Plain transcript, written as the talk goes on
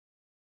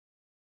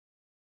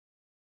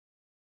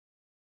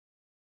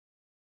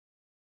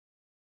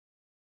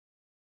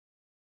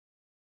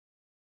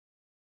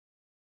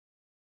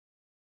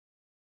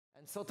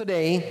So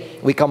today,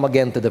 we come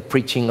again to the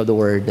preaching of the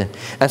Word.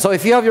 And so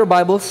if you have your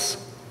Bibles,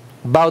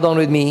 bow down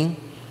with me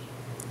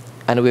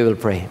and we will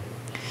pray.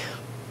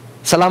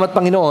 Salamat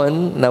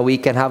Panginoon na we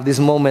can have this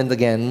moment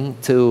again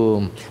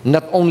to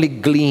not only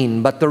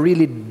glean but to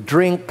really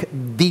drink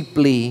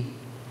deeply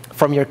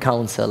from your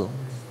counsel.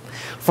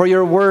 For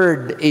your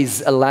Word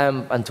is a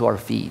lamp unto our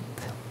feet.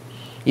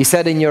 You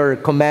said in your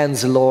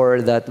commands,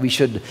 Lord, that we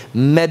should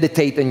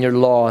meditate on your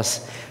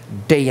laws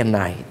day and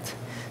night.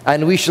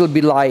 And we shall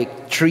be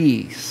like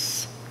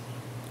trees.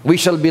 We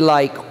shall be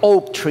like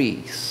oak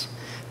trees,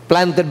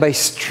 planted by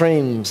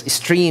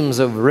streams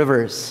of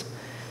rivers.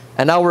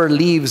 And our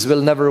leaves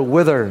will never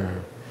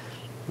wither.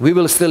 We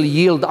will still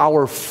yield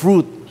our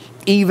fruit,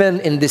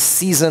 even in this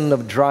season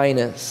of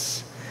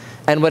dryness.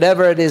 And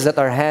whatever it is that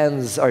our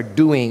hands are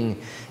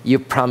doing, you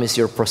promise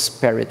your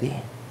prosperity.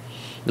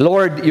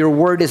 Lord, your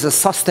word is a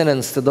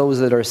sustenance to those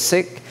that are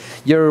sick.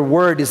 Your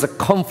word is a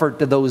comfort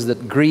to those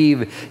that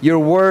grieve. Your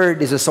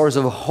word is a source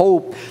of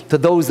hope to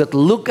those that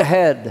look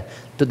ahead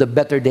to the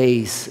better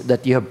days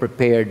that you have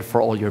prepared for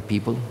all your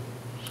people.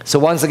 So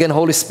once again,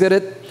 Holy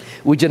Spirit,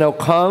 would you now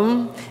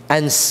come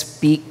and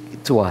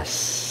speak to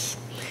us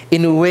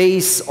in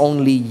ways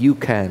only you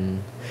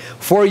can.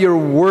 For your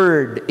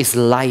word is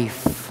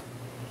life.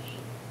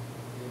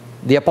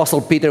 The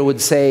Apostle Peter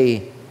would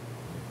say,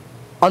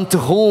 unto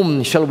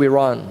whom shall we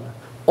run?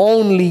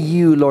 Only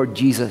you, Lord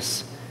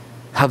Jesus,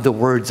 have the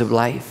words of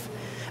life.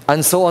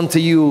 And so unto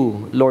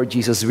you, Lord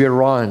Jesus, we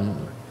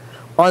run.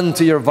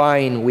 Unto your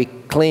vine we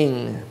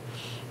cling.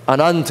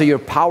 And unto your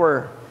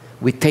power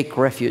we take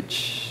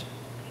refuge.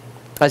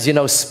 As you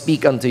now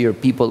speak unto your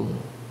people,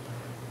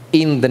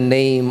 in the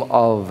name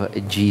of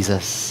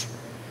Jesus.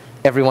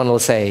 Everyone will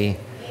say,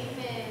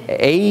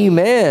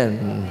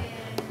 Amen. Amen.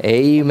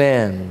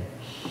 Amen.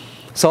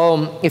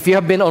 So, if you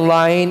have been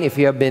online, if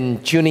you have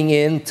been tuning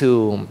in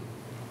to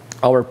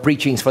our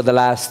preachings for the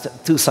last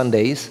 2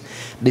 Sundays,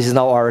 this is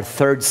now our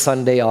 3rd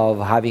Sunday of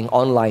having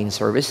online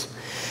service.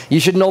 You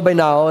should know by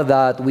now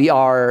that we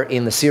are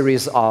in a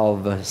series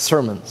of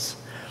sermons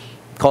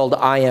called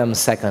I Am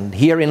Second.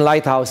 Here in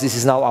Lighthouse, this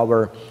is now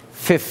our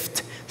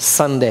 5th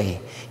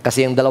Sunday.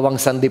 Kasi yung dalawang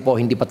Sunday po,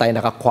 hindi pa tayo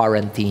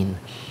naka-quarantine.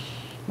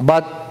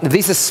 But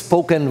this has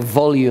spoken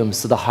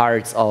volumes to the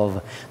hearts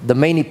of the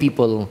many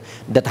people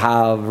that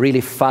have really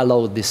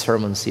followed this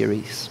sermon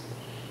series.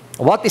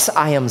 What is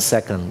I am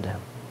second?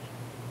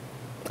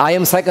 I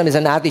am second is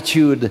an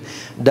attitude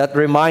that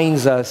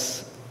reminds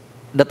us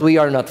that we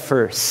are not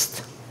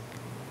first,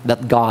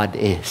 that God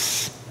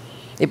is.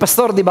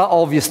 Pastor, di ba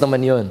obvious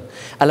naman yun?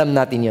 Alam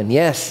natin yun.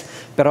 Yes,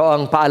 pero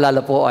ang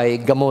paalala po ay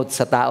gamot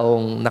sa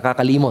taong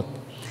nakakalimot.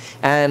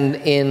 And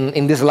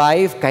in this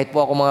life, kahit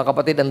po ako mga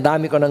kapatid, ang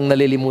dami ko nang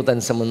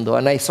nalilimutan sa mundo.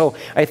 And I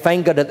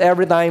thank God that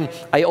every time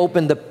I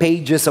open the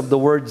pages of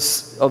the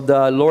words of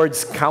the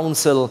Lord's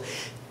counsel,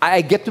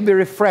 I get to be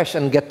refreshed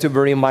and get to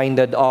be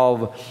reminded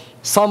of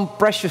some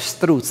precious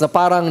truths na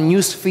parang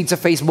newsfeed sa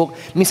Facebook.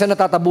 Minsan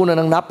natatabunan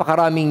ng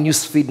napakaraming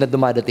newsfeed na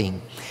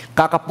dumadating.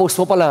 Kakapost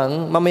mo pa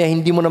lang, mamaya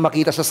hindi mo na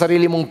makita sa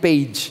sarili mong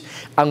page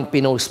ang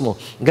pinost mo.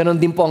 Ganon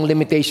din po ang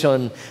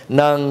limitation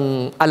ng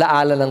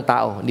alaala ng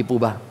tao, hindi po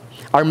ba?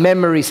 Our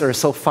memories are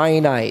so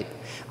finite.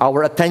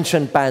 Our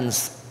attention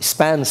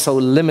span so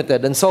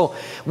limited. And so,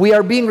 we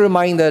are being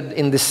reminded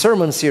in this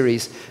sermon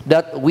series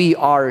that we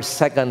are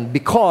second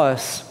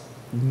because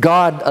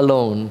God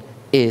alone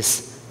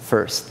is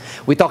first.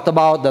 We talked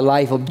about the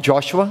life of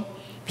Joshua.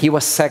 He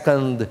was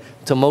second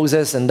to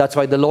Moses, and that's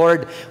why the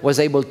Lord was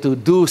able to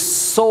do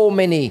so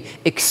many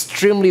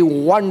extremely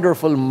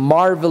wonderful,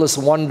 marvelous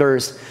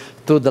wonders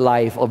to the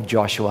life of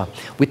Joshua.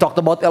 We talked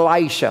about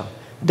Elisha,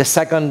 the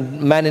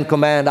second man in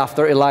command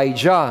after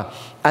Elijah.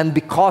 And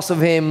because of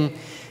him,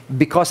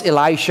 because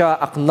Elisha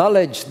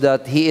acknowledged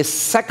that he is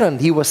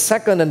second, he was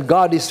second and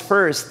God is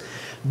first,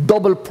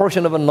 double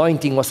portion of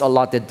anointing was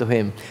allotted to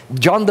him.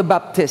 John the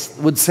Baptist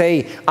would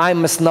say, I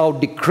must now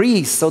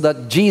decrease so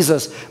that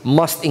Jesus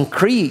must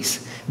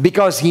increase.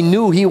 Because he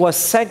knew he was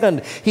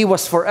second, he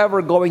was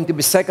forever going to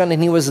be second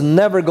and he was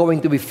never going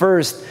to be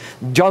first.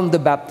 John the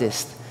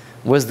Baptist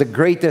was the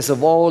greatest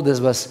of all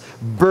that was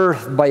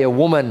birthed by a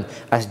woman,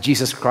 as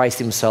Jesus Christ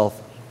himself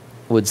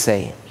would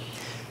say.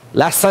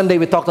 Last Sunday,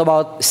 we talked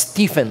about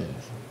Stephen.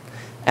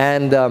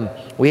 And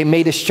we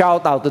made a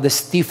shout out to the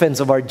Stephens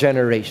of our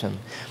generation.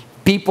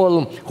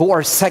 People who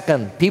are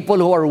second. People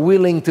who are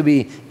willing to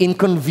be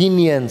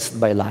inconvenienced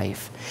by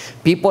life.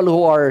 People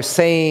who are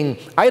saying,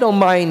 I don't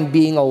mind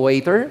being a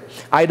waiter.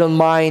 I don't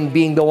mind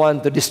being the one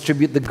to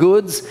distribute the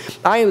goods.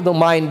 I don't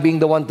mind being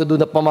the one to do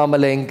the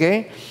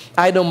pamamalengke.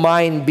 I don't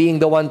mind being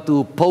the one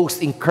to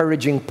post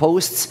encouraging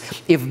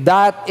posts. If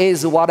that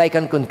is what I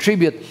can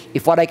contribute,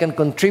 if what I can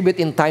contribute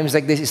in times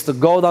like this is to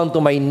go down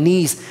to my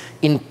knees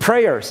in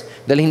prayers,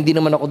 dahil hindi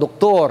naman ako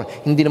doktor,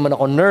 hindi naman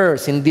ako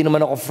nurse, hindi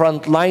naman ako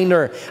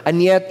frontliner,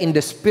 and yet in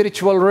the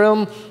spiritual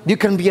realm, you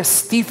can be a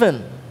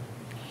Stephen.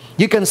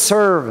 You can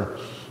serve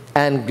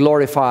and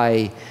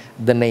glorify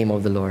the name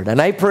of the Lord.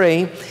 And I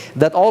pray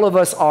that all of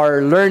us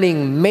are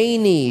learning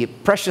many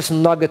precious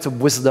nuggets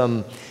of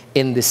wisdom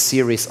in this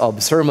series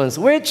of sermons,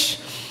 which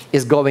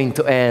is going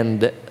to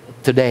end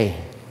today,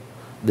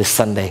 this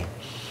Sunday.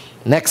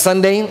 Next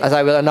Sunday, as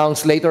I will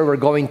announce later, we're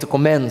going to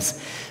commence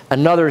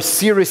another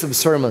series of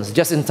sermons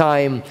just in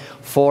time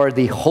for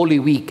the Holy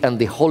Week and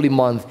the Holy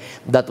Month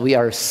that we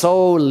are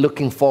so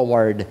looking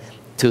forward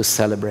to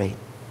celebrate.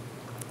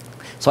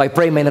 So I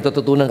pray may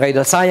natututunan kayo.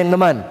 Sayang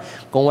naman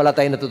kung wala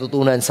tayong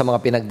natututunan sa mga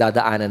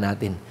pinagdadaanan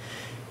natin.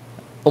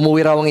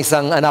 Umuwi raw ang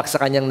isang anak sa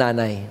kanyang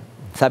nanay.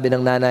 Sabi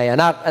ng nanay,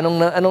 "Anak,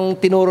 anong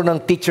tinuro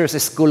ng teacher sa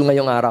school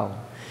ngayong araw?"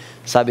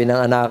 Sabi ng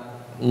anak,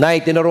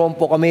 "Nay, tinuruan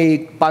po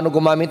kami paano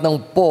gumamit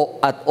ng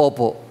po at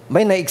opo."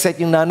 May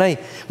na-excite yung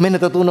nanay. "May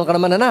natutunan ka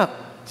naman,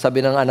 anak."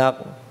 Sabi ng anak,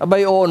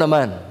 "Abay, oo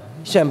naman."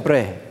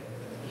 Siyempre,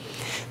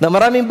 na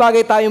maraming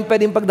bagay tayong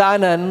pwedeng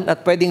pagdaanan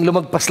at pwedeng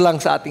lumagpas lang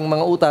sa ating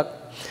mga utak.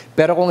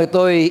 Pero kung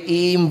ito'y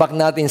iimbak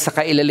natin sa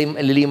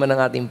kailaliman ng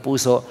ating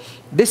puso,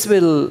 this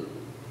will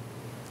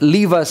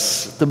leave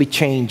us to be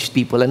changed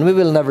people, and we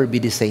will never be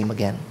the same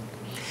again.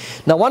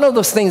 Now, one of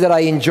those things that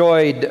I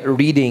enjoyed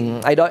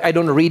reading, I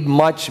don't read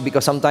much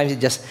because sometimes it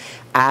just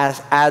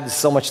adds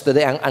so much to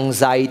the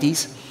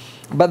anxieties.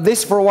 But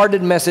this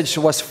forwarded message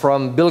was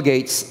from Bill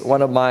Gates.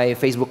 One of my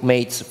Facebook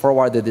mates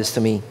forwarded this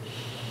to me.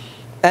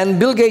 And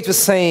Bill Gates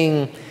was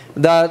saying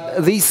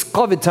that these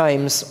COVID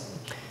times,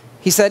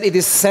 he said it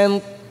is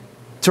sent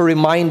to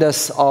remind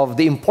us of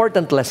the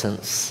important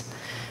lessons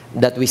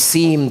that we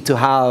seem to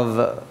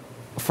have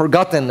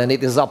forgotten, and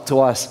it is up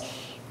to us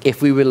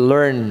if we will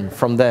learn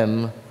from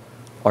them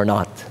or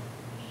not.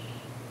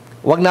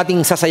 Huwag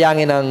nating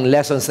sasayangin ang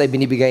lessons na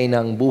ibinibigay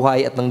ng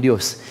buhay at ng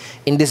Diyos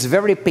in these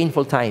very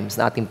painful times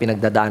na ating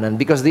pinagdadaanan,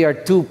 because they are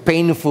too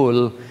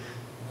painful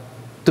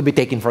to be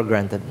taken for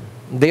granted.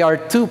 They are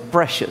too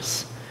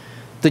precious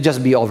to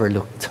just be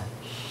overlooked.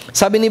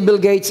 Sabi ni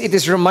Bill Gates, it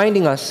is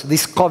reminding us,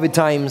 these COVID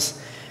times,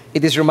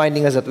 it is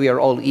reminding us that we are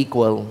all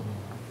equal.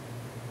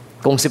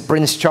 Kung si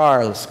Prince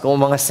Charles, kung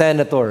mga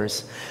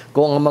senators,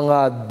 kung ang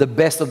mga the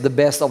best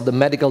of the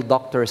medical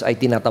doctors ay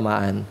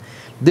tinatamaan.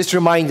 This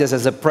reminds us,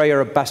 as a prayer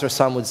of Pastor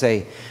Sam would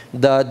say,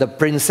 the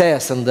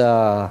princess and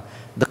the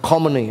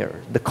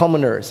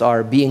commoners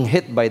are being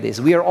hit by this.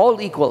 We are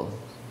all equal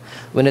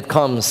when it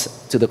comes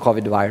to the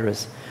COVID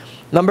virus.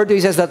 Number 2,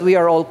 he says that we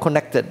are all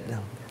connected.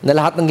 Na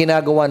lahat ng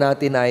ginagawa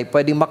natin ay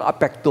pwedeng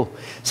maka-apekto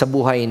sa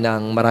buhay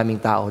ng maraming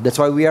tao.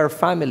 That's why we are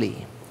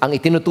family. Ang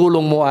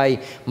itinutulong mo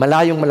ay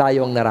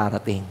malayong-malayo ang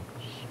nararating.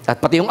 At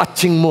pati yung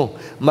atching mo,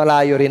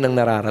 malayo rin ang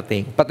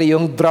nararating. Pati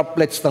yung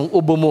droplets ng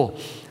ubo mo,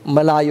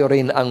 malayo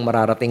rin ang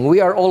mararating. We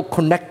are all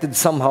connected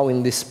somehow in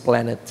this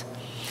planet.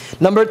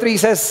 Number 3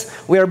 says,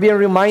 we are being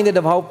reminded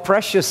of how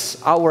precious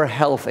our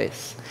health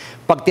is.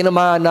 Pag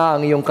tinamaan na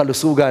ang iyong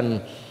kalusugan,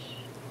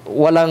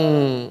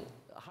 walang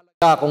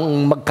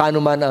kung magkano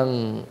man ang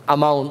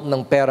amount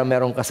ng pera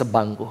meron ka sa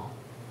bangko.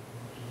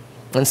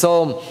 And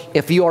so,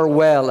 if you are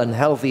well and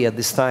healthy at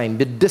this time,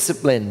 be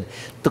disciplined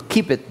to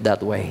keep it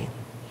that way.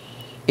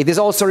 It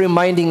is also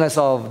reminding us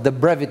of the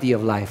brevity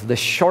of life, the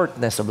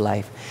shortness of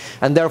life.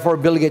 And therefore,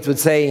 Bill Gates would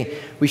say,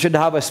 we should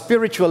have a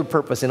spiritual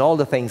purpose in all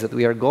the things that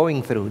we are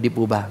going through, di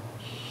po ba?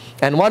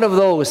 And one of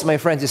those, my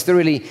friends, is to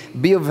really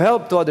be of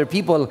help to other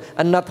people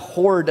and not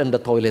hoard on the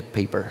toilet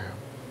paper.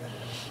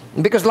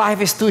 Because life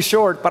is too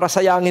short para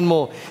sayangin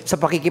mo sa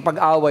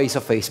pakikipag-away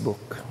sa Facebook.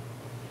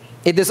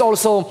 It is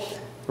also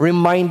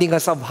reminding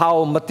us of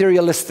how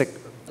materialistic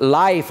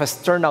life has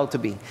turned out to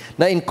be.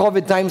 Na in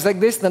COVID times like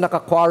this, na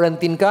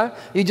naka-quarantine ka,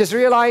 you just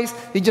realize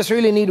you just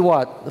really need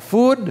what?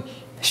 Food,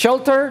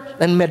 shelter,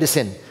 and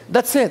medicine.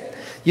 That's it.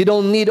 You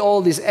don't need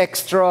all these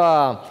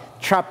extra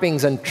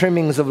trappings and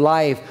trimmings of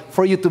life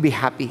for you to be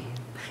happy.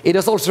 It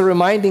is also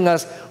reminding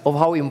us of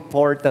how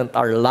important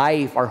our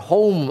life, our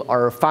home,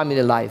 our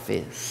family life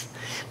is.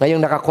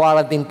 Ngayong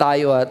naka-quarantine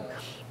tayo at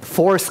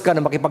force ka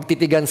na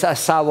makipagtitigan sa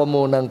asawa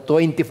mo ng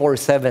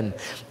 24/7.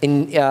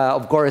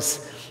 Of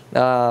course,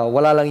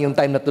 wala lang yung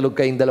time na tulog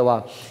kayong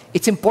dalawa.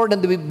 It's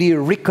important to be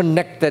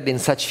reconnected in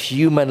such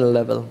human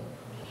level.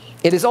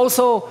 It is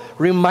also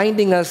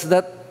reminding us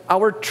that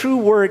our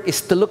true work is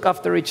to look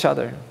after each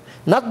other.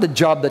 Not the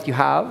job that you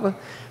have,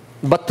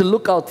 but to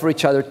look out for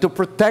each other, to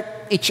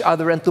protect each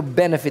other, and to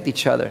benefit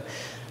each other.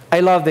 I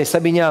love this.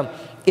 Sabi niya,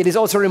 it is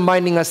also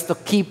reminding us to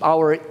keep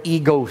our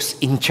egos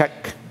in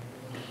check.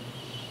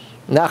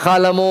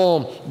 Naakala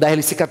mo,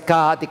 dahil sikat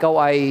ka at ikaw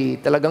ay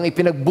talagang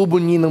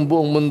ipinagbubunyi ng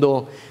buong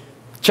mundo,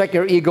 check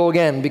your ego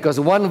again, because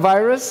one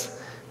virus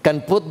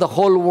can put the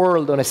whole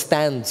world on a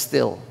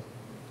standstill.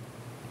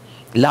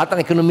 Lahat ng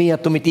ekonomiya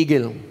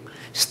tumitigil.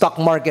 Stock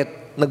market,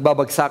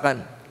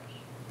 nagbabagsakan.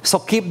 So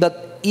keep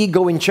that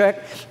ego in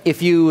check. If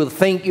you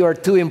think you are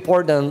too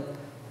important,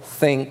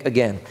 think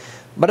again.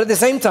 But at the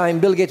same time,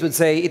 Bill Gates would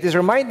say, it is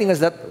reminding us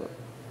that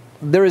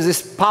there is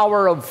this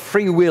power of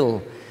free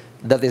will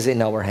that is in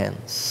our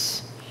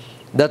hands.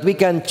 That we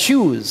can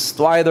choose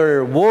to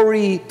either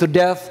worry to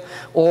death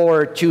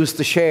or choose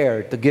to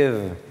share, to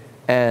give,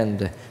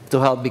 and to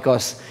help,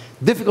 because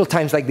difficult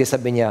times like this,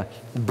 sabi niya,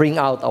 bring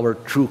out our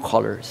true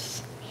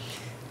colors.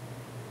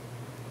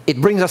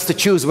 It brings us to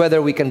choose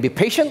whether we can be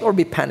patient or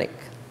be panicked.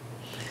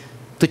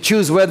 to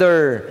choose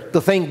whether to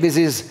think this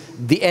is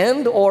the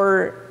end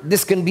or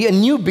this can be a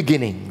new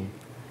beginning.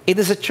 It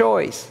is a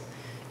choice.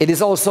 It is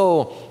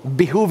also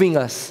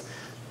behooving us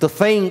to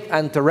think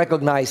and to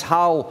recognize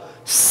how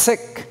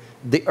sick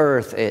the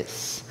earth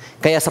is.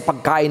 Kaya sa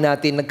pagkain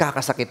natin,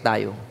 nagkakasakit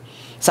tayo.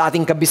 Sa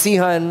ating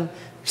kabisihan,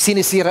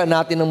 sinisira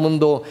natin ang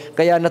mundo.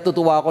 Kaya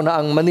natutuwa ako na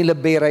ang Manila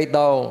Bay right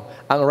now,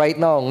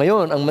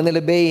 ngayon, ang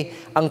Manila Bay,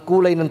 ang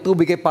kulay ng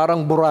tubig ay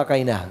parang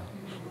Boracay na.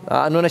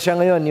 Ano na siya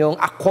ngayon? Yung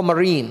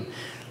aquamarine.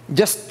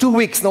 Just 2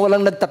 weeks na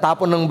walang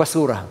nagtatapon ng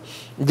basura.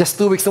 Just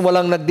 2 weeks na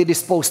walang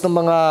nagdi-dispose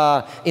ng mga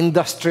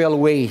industrial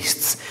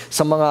wastes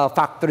sa mga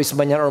factories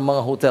man yan or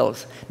mga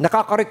hotels.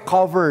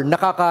 Nakaka-recover,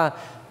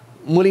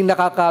 muling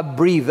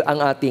nakaka-breathe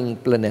ang ating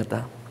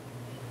planeta.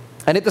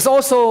 And it is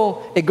also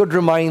a good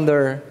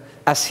reminder,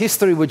 as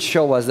history would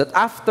show us, that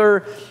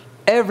after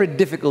every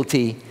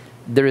difficulty,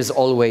 there is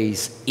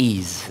always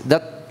ease.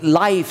 That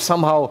life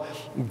somehow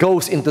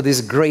goes into this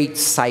great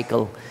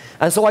cycle.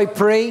 And so I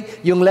pray,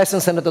 yung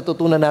lessons na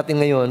natututunan natin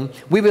ngayon,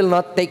 we will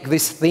not take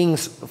these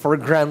things for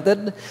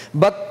granted,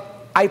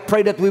 but I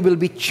pray that we will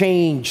be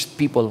changed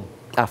people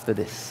after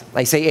this.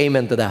 I say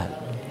amen to that.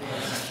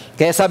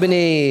 Kaya sabi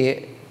ni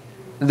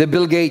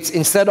Bill Gates,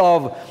 instead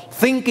of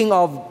thinking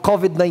of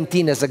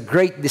COVID-19 as a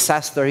great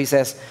disaster, he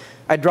says,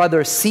 I'd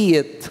rather see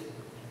it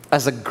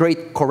as a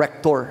great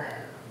corrector.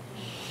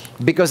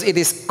 Because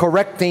it is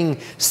correcting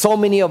so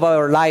many of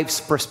our life's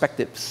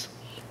perspectives.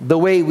 The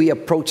way we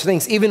approach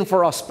things, even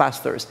for us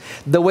pastors,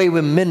 the way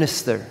we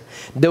minister,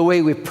 the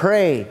way we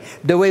pray,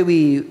 the way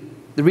we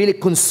really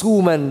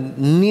consume and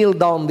kneel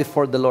down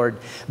before the Lord.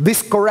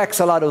 This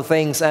corrects a lot of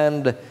things,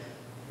 and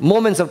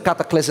moments of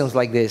cataclysms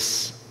like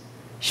this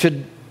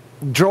should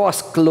draw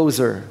us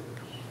closer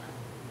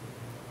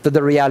to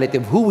the reality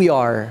of who we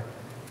are,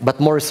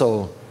 but more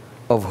so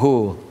of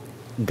who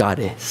God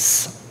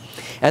is.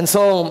 And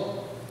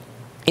so,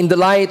 in the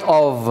light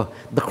of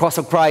the cross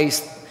of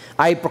Christ,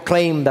 I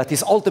proclaim that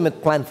His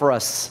ultimate plan for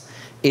us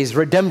is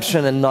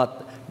redemption and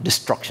not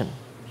destruction.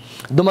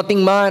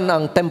 Dumating man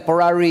ang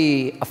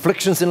temporary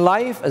afflictions in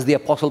life, as the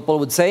Apostle Paul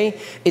would say,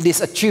 it is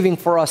achieving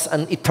for us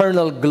an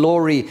eternal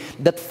glory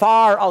that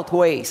far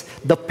outweighs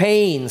the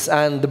pains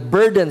and the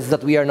burdens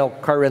that we are now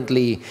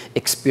currently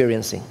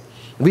experiencing.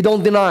 We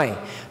don't deny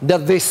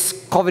that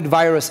this COVID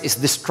virus is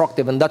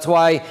destructive, and that's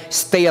why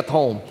stay at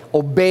home.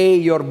 Obey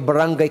your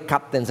barangay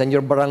captains and your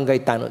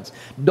barangay tanods.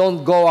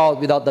 Don't go out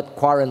without that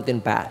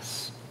quarantine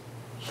pass.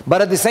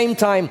 But at the same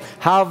time,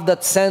 have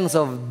that sense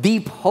of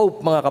deep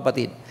hope, mga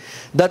kapatid,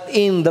 that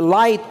in the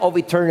light of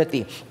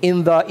eternity,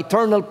 in the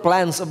eternal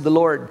plans of the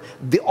Lord,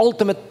 the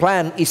ultimate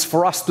plan is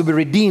for us to be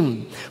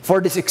redeemed, for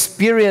this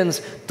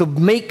experience to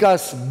make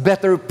us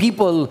better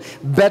people,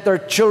 better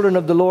children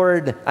of the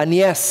Lord, and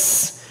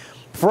yes,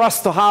 for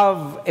us to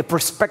have a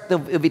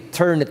perspective of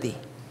eternity.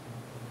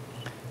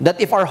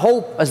 That if our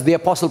hope, as the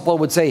Apostle Paul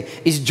would say,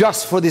 is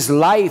just for this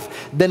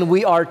life, then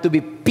we are to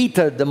be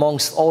pitied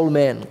amongst all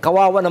men.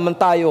 Kawawa naman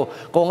tayo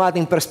kung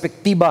ating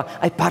perspektiba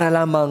ay para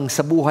lamang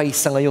sa buhay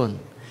sa ngayon.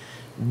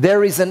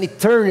 There is an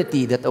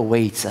eternity that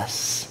awaits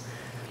us.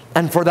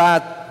 And for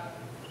that,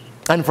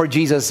 and for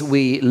Jesus,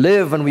 we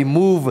live and we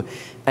move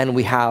and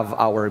we have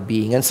our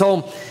being. And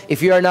so,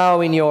 if you are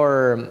now in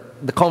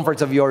the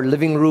comforts of your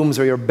living rooms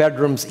or your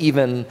bedrooms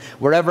even,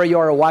 wherever you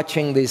are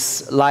watching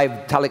this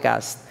live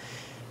telecast,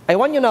 I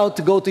want you now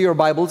to go to your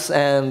Bibles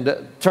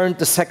and turn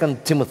to 2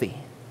 Timothy.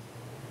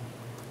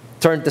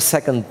 Turn to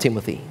 2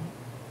 Timothy.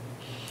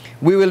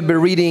 We will be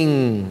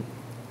reading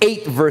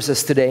 8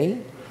 verses today,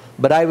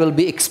 but I will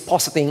be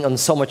expositing on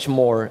so much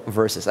more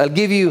verses. I'll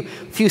give you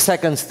a few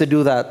seconds to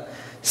do that.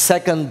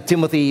 2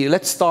 Timothy,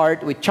 let's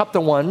start with chapter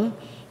 1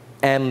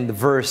 and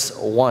verse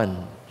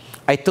 1.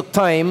 I took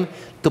time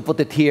to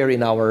put it here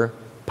in our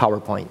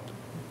PowerPoint.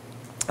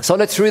 So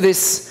let's read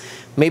this.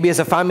 Maybe as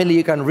a family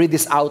you can read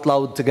this out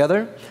loud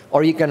together,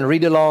 or you can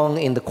read along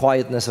in the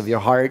quietness of your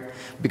heart,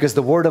 because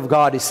the Word of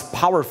God is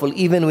powerful.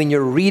 Even when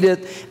you read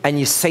it and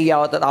you say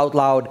out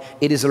loud,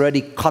 it is already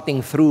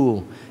cutting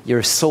through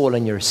your soul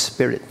and your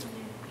spirit.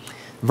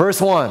 Verse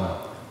 1,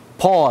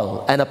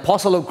 Paul, an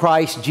apostle of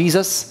Christ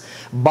Jesus,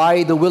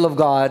 by the will of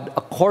God,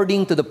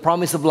 according to the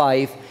promise of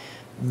life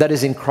that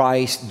is in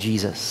Christ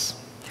Jesus.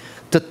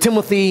 To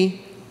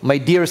Timothy, my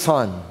dear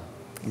son,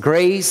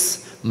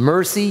 grace,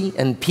 mercy,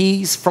 and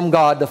peace from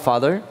God the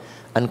Father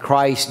and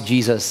Christ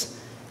Jesus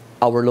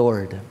our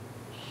Lord.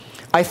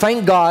 I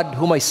thank God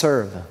whom I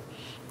serve,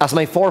 as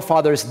my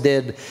forefathers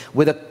did,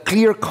 with a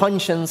clear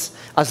conscience,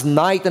 as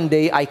night and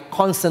day I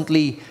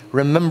constantly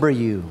remember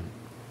you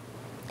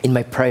in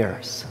my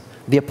prayers.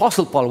 The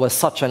Apostle Paul was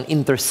such an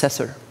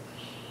intercessor.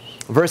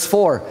 Verse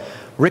 4,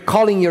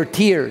 recalling your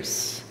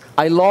tears,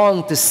 I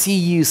long to see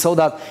you so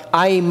that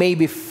I may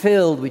be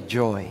filled with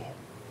joy.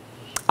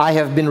 I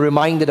have been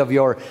reminded of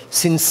your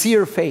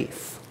sincere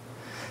faith,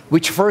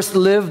 which first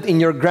lived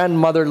in your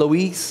grandmother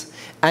Louise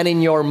and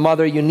in your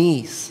mother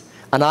Eunice,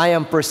 and I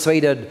am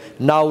persuaded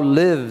now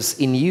lives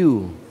in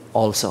you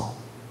also.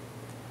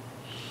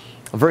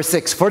 Verse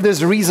 6, for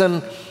this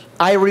reason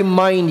I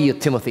remind you,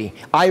 Timothy,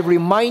 I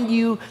remind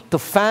you to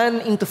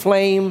fan into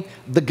flame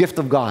the gift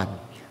of God,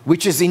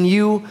 which is in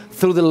you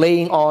through the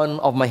laying on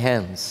of my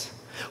hands.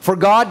 For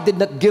God did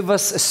not give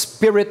us a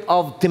spirit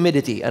of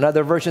timidity.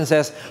 Another version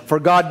says, for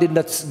God did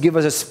not give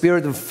us a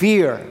spirit of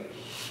fear,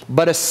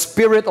 but a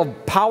spirit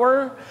of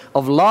power,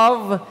 of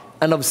love,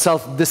 and of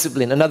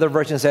self-discipline. Another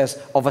version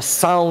says, of a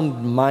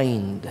sound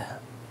mind.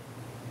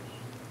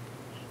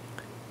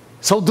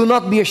 So do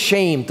not be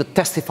ashamed to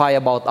testify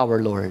about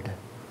our Lord,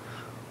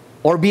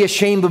 or be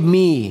ashamed of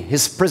me,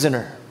 his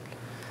prisoner,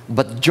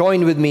 but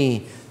join with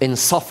me in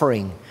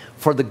suffering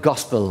for the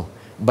gospel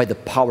by the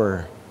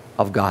power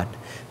of God.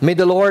 May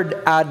the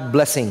Lord add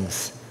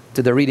blessings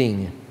to the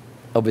reading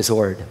of his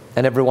word.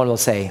 And everyone will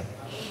say,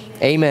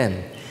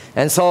 Amen.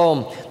 And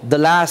so, the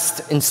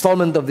last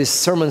installment of this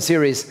sermon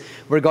series,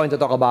 we're going to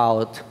talk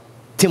about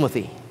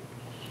Timothy,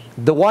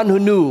 the one who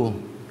knew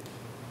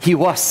he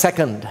was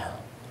second.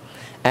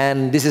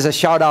 And this is a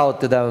shout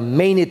out to the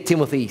many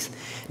Timothys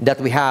that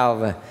we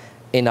have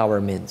in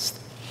our midst.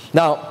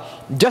 Now,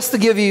 just to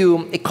give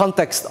you a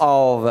context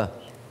of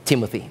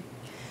Timothy.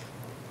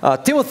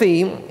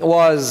 Timothy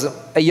was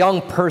a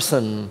young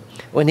person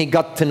when he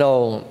got to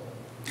know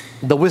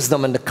the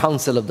wisdom and the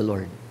counsel of the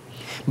Lord.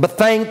 But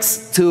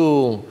thanks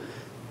to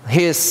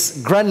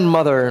his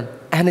grandmother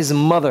and his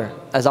mother,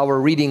 as our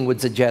reading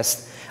would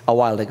suggest a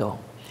while ago,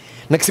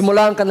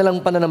 nagsimula ang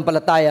kanilang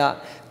pananampalataya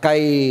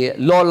kay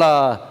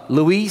Lola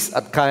Luis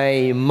at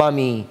kay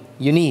Mami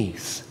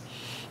Eunice.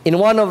 In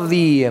one of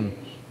the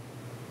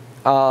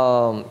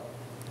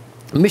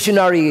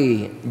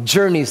missionary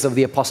journeys of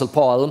the Apostle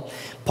Paul,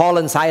 Paul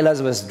and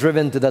Silas was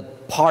driven to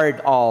that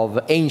part of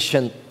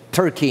ancient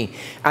Turkey,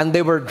 and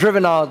they were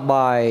driven out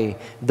by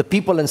the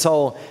people, and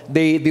so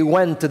they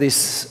went to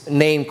this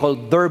name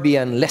called Derbe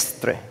and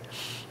Lystra,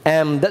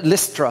 and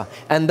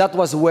that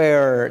was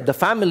where the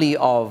family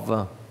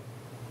of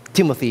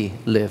Timothy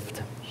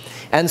lived.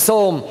 And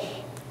so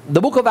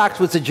the book of Acts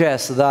would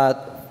suggest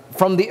that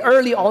from the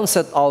early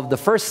onset of the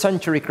first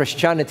century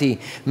Christianity,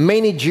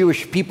 many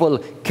Jewish people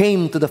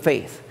came to the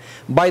faith.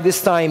 By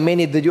this time,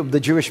 many of the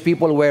Jewish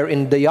people were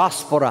in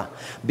diaspora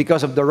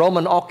because of the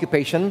Roman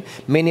occupation.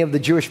 Many of the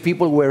Jewish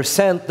people were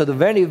sent to the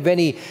very,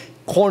 very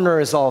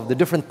corners of the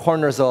different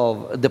corners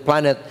of the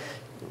planet,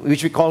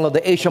 which we call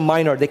the Asia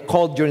Minor. They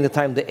called during the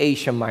time the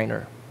Asia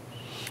Minor.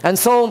 And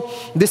so,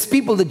 these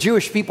people, the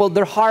Jewish people,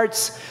 their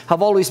hearts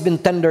have always been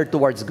tender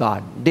towards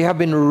God. They have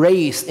been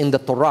raised in the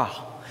Torah.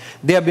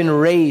 They have been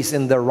raised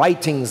in the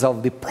writings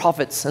of the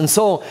prophets. And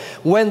so,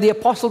 when the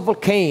Apostle Paul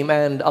came,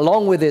 and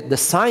along with it, the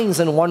signs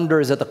and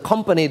wonders that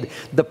accompanied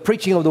the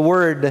preaching of the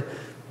word,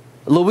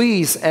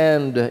 Louise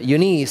and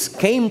Eunice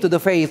came to the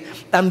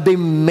faith, and they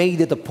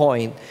made it a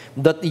point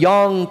that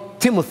young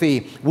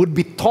Timothy would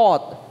be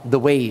taught the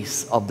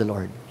ways of the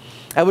Lord.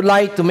 I would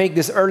like to make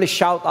this early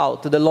shout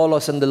out to the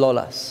lolos and the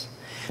lolas,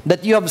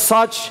 that you have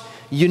such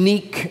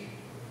unique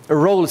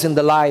roles in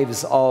the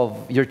lives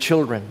of your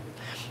children.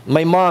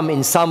 My mom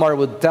in Samar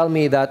would tell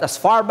me that as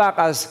far back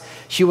as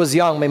she was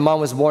young, my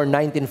mom was born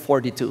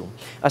 1942.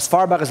 As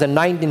far back as the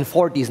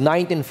 1940s,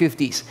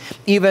 1950s,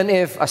 even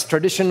if as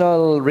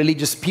traditional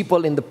religious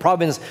people in the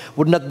province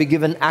would not be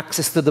given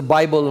access to the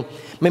Bible,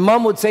 my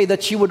mom would say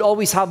that she would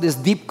always have this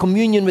deep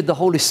communion with the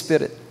Holy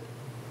Spirit.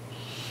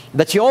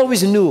 That she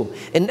always knew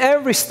in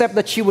every step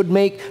that she would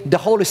make, the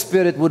Holy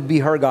Spirit would be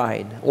her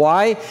guide.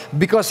 Why?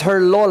 Because her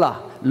Lola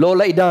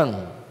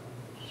Idang,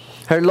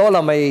 her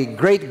Lola, my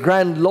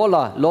great-grand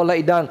Lola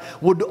Idang,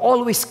 would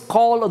always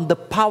call on the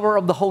power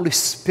of the Holy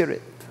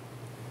Spirit.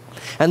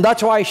 And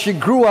that's why she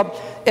grew up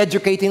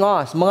educating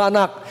us. Mga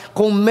anak,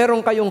 kung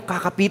meron kayong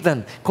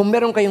kakapitan, kung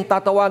meron kayong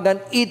tatawagan,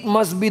 it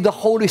must be the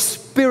Holy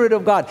Spirit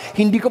of God.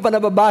 Hindi ko pa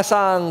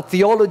nababasa ang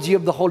theology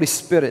of the Holy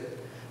Spirit,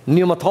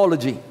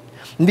 pneumatology.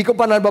 Hindi ko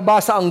pa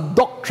nababasa ang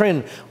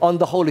doctrine on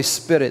the Holy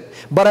Spirit.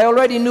 But I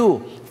already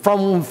knew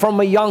from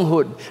my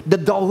younghood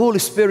that the Holy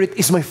Spirit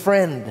is my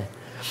friend.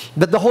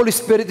 That the Holy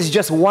Spirit is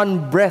just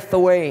one breath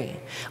away.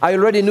 I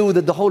already knew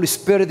that the Holy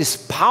Spirit is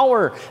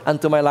power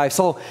unto my life.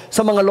 So,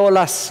 sa mga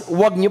lolas,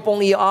 huwag niyo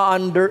pong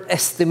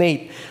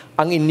i-underestimate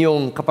ang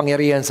inyong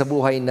kapangyarihan sa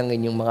buhay ng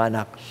inyong mga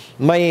anak.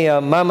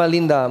 My Mama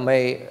Linda,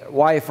 my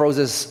wife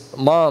Rose's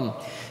mom,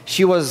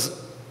 she was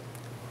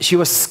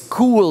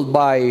schooled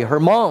by her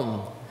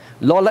mom,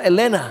 Lola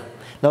Elena.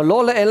 Now,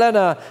 Lola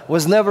Elena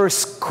was never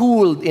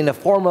schooled in a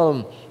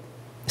formal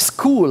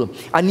school.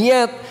 And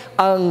yet,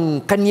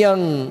 ang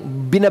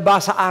kanyang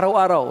binabasa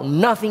araw-araw,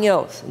 nothing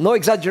else, no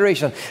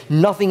exaggeration,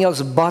 nothing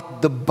else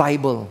but the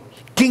Bible.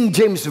 King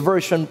James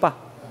Version pa.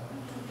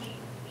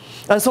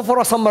 And so for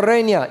a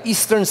Samarenia,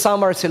 Eastern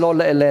Samar si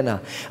Lola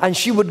Elena, and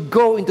she would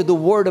go into the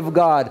Word of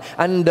God,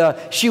 and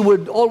she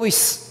would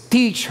always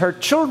teach her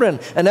children,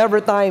 and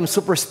every time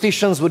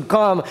superstitions would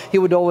come, he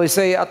would always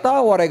say,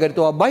 "Ata, waray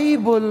ganito a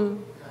Bible,"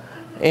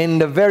 in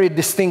the very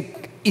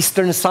distinct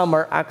Eastern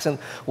Samar accent,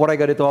 "Waray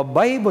ganito a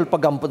Bible,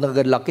 pagampot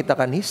na kita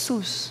kan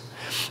Jesus."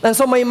 And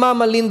so my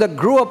Mama Linda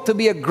grew up to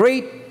be a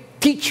great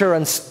teacher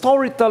and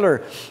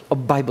storyteller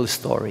of Bible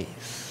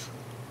stories.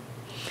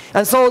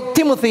 And so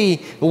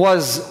Timothy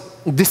was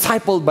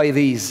discipled by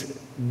these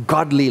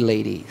godly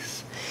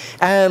ladies.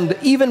 And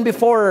even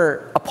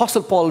before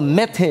Apostle Paul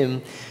met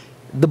him,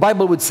 the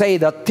Bible would say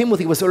that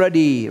Timothy was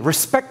already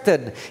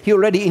respected. He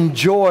already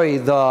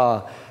enjoyed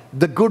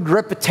the good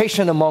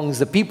reputation amongst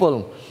the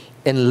people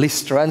in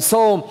Lystra. And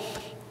so,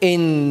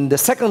 in the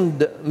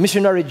second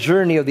missionary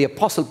journey of the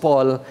Apostle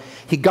Paul,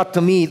 he got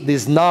to meet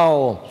this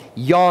now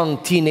young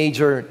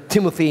teenager,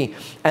 Timothy.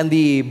 And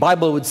the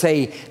Bible would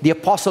say the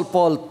Apostle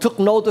Paul took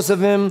notice of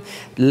him,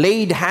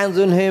 laid hands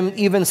on him,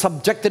 even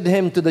subjected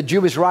him to the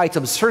Jewish rites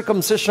of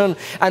circumcision.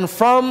 And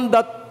from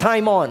that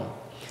time on,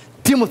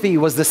 Timothy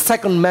was the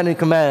second man in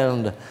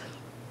command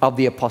of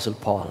the Apostle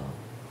Paul.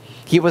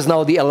 He was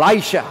now the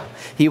Elisha.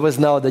 He was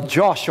now the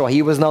Joshua.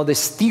 He was now the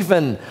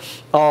Stephen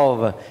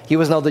he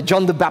was now the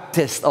John the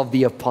Baptist of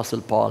the Apostle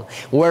Paul.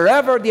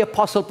 Wherever the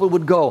Apostle Paul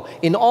would go,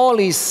 in all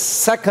his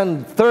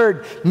second,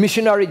 third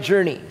missionary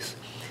journeys,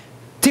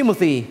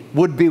 Timothy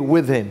would be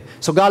with him.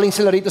 So galing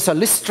sila rito sa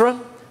Lystra.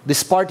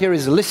 This part here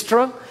is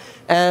Lystra.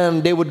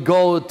 And they would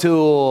go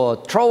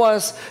to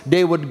Troas,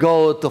 they would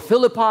go to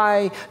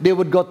Philippi, they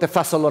would go to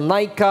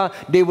Thessalonica,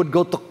 they would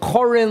go to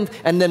Corinth,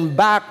 and then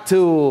back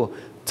to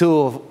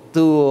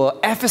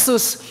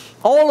Ephesus.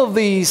 All of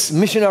these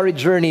missionary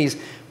journeys,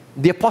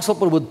 the Apostle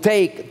Paul would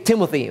take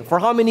Timothy. For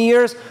how many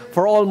years?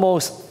 For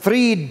almost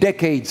 3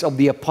 decades of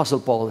the Apostle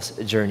Paul's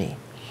journey.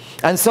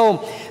 And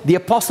so, the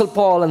Apostle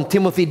Paul and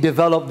Timothy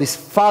developed this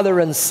father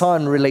and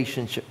son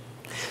relationship.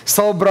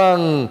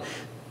 Sobrang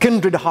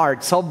kindred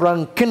hearts,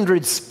 sobrang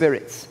kindred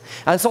spirits.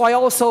 And so I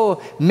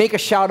also make a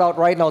shout out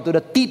right now to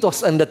the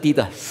titos and the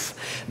titas,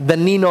 the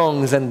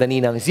ninongs and the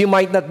ninangs. You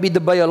might not be the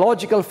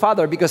biological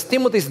father because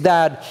Timothy's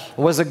dad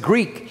was a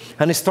Greek,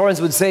 and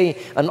historians would say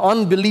an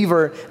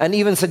unbeliever, and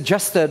even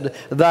suggested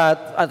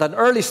that at an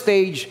early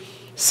stage,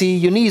 see,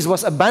 Eunice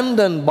was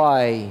abandoned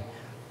by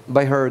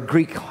her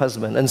Greek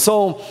husband. And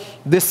so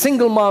this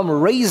single mom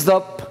raised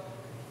up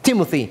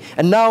Timothy,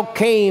 and now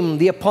came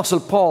the Apostle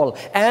Paul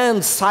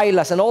and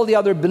Silas and all the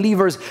other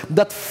believers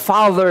that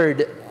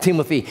fathered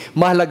Timothy.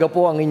 Mahalaga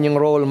po ang inyong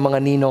role,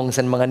 mga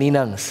ninongs and mga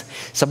ninangs,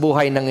 sa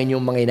buhay ng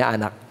inyong mga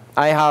inaanak.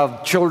 I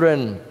have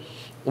children.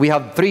 We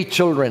have 3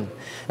 children.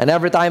 And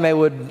every time I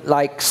would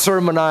like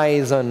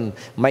sermonize on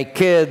my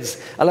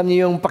kids, alam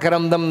niyo yung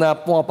pakiramdam na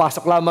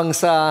pumapasok lamang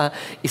sa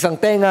isang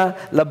tenga,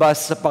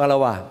 labas sa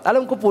pangalawa.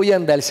 Alam ko po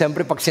yan dahil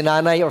siyempre pag si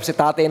nanay or si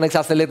tatay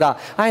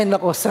nagsasalita, ay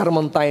nako,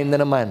 sermon time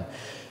na naman.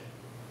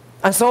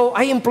 And so,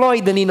 I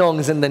employed the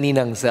ninongs and the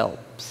ninang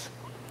selves.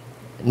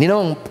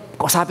 Ninong,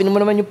 kausapin mo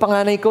naman yung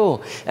panganay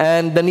ko.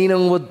 And the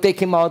ninong would take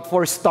him out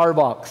for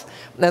Starbucks.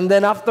 And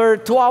then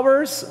after 2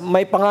 hours,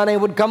 my panganay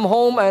would come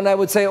home and I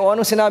would say,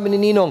 anong sinabi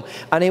ni Ninong?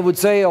 And he would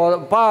say,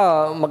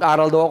 pa,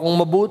 mag-aral daw akong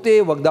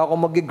mabuti, wag daw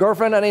akong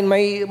mag-girlfriend. And in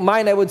my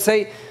mind, I would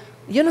say,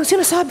 yan ang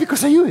sinasabi ko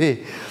sa iyo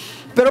eh.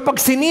 Pero pag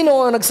si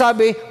Ninong ang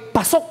nagsabi,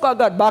 pasok ka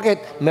agad.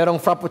 Bakit? Merong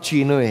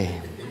frappuccino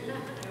eh.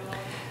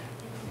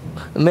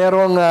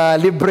 Merong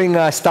libreng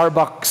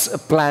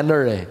Starbucks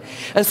planner eh.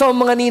 And so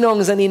mga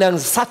ninongs and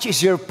ninangs, such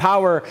is your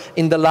power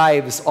in the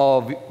lives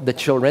of the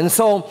children.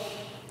 So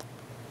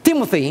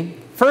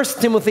Timothy, 1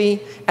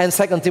 Timothy and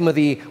 2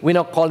 Timothy, we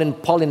now call in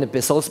Pauline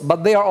epistles,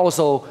 but they are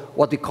also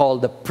what we call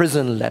the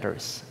prison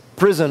letters,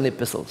 prison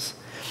epistles.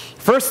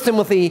 1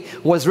 Timothy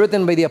was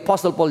written by the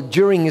Apostle Paul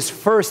during his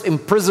first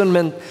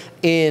imprisonment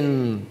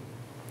in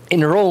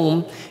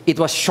Rome. It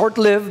was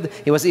short-lived.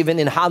 He was even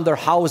under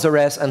house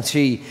arrest, and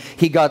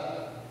he got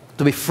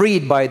to be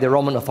freed by the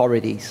Roman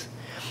authorities.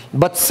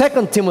 But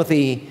 2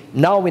 Timothy,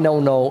 now we now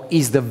know,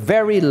 is the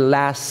very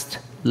last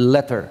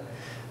letter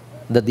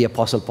that the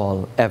Apostle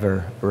Paul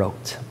ever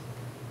wrote.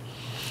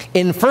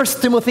 In 1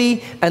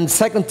 Timothy and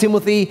 2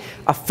 Timothy,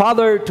 a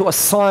father to a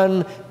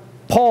son,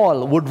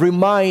 Paul would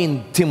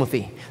remind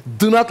Timothy,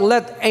 do not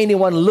let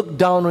anyone look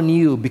down on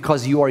you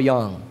because you are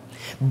young,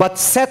 but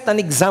set an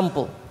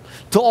example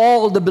to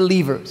all the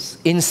believers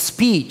in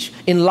speech,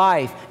 in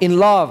life, in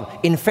love,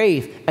 in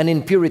faith, and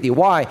in purity.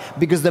 Why?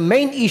 Because the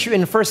main issue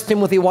in 1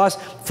 Timothy was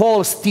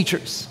false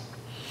teachers.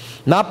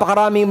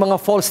 Napakaraming mga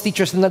false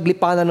teachers na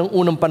naglipanan ng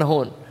unang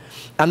panahon.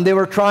 And they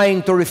were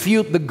trying to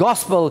refute the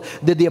gospel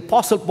that the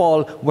Apostle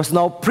Paul was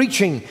now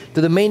preaching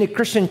to the many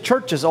Christian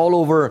churches all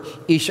over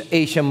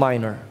Asia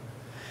Minor.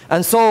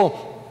 And so,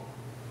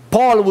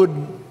 Paul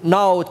would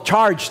now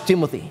charge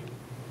Timothy,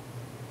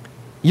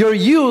 your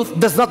youth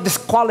does not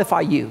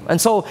disqualify you.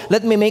 And so,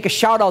 let me make a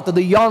shout out to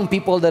the young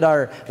people that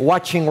are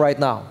watching right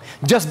now.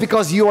 Just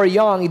because you are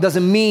young, it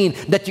doesn't mean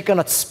that you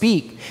cannot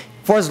speak.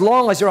 For as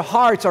long as your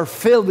hearts are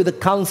filled with the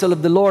counsel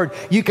of the Lord,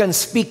 you can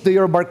speak to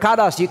your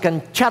barkadas, you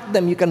can chat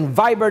them, you can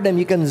Viber them,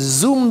 you can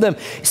Zoom them,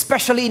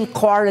 especially in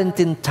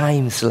quarantine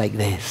times like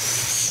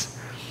this.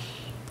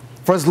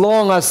 For as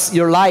long as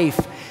your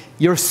life,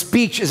 your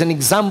speech is an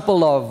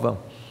example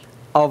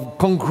of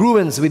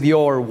congruence with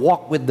your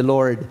walk with the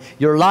Lord,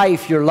 your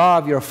life, your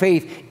love, your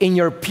faith, in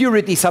your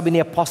purity, sabi ni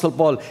Apostle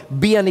Paul,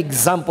 be an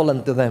example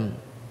unto them.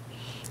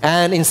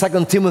 And in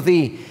 2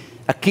 Timothy,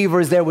 a key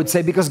verse there would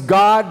say, because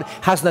God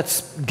has not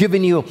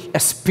given you a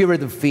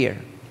spirit of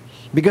fear,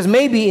 Because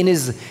maybe in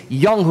his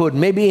younghood,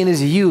 maybe in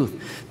his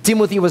youth,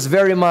 Timothy was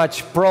very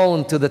much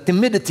prone to the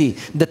timidity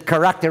that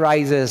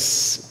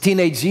characterizes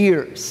teenage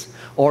years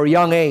or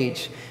young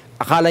age.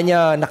 Akala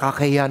niya,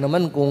 nakakahiya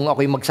naman kung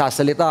ako'y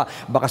magsasalita,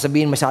 baka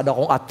sabihin masyado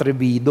akong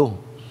atrebido.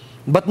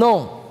 But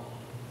no,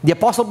 the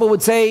Apostle Paul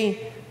would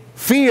say,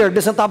 fear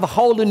doesn't have a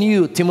hold on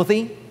you,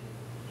 Timothy.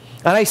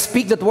 And I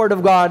speak that word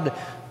of God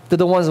to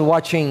the ones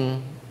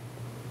watching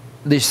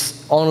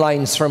this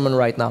online sermon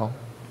right now.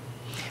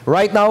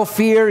 Right now,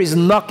 fear is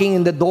knocking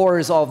in the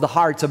doors of the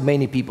hearts of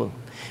many people.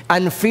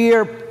 And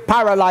fear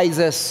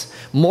paralyzes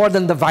more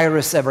than the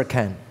virus ever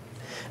can.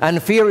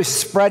 And fear is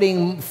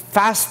spreading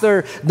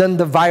faster than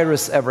the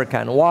virus ever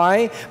can.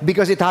 Why?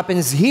 Because it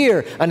happens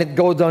here and it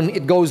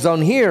goes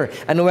down here.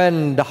 And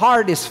when the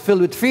heart is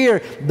filled with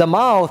fear, the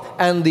mouth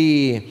and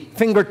the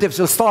fingertips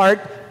will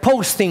start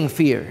posting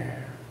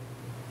fear.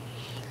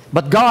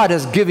 But God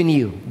has given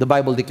you, the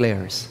Bible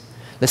declares,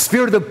 the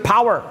spirit of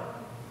power,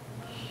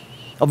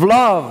 of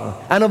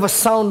love, and of a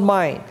sound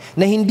mind,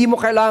 na hindi mo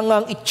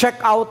kailangang i-check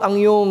out ang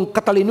iyong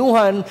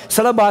katalinuhan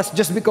sa labas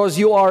just because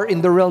you are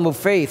in the realm of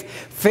faith.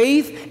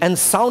 Faith and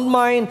sound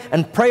mind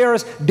and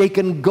prayers, they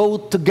can go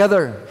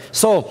together.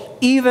 So,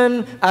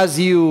 even as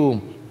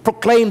you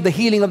proclaim the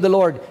healing of the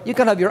Lord, you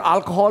can have your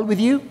alcohol with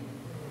you.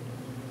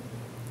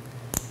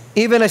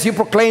 Even as you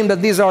proclaim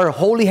that these are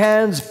holy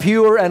hands,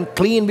 pure and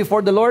clean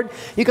before the Lord,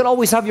 you can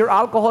always have your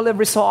alcohol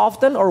every so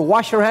often or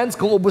wash your hands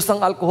kung ubos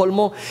ng alcohol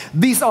mo.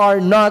 These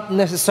are not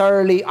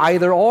necessarily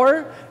either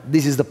or.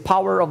 This is the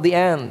power of the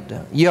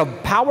and. You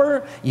have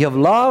power, you have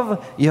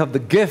love, you have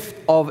the gift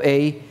of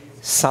a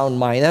sound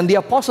mind. And the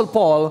Apostle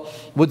Paul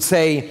would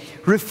say,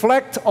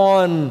 reflect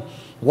on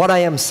what I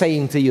am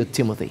saying to you,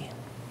 Timothy.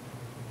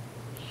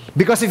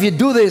 Because if you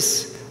do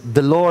this,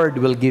 the Lord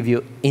will give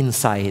you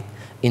insight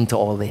into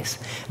all this.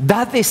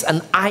 That is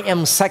an I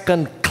am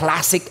second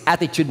classic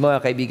attitude,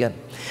 mga kaibigan.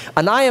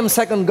 An I am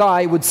second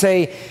guy would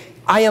say,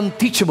 I am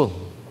teachable.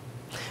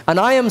 An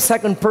I am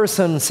second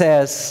person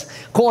says,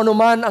 kung ano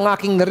man ang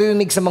aking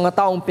narinig sa mga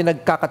taong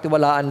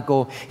pinagkakatiwalaan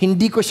ko,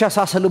 hindi ko siya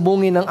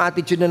sasalubungin ng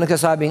attitude na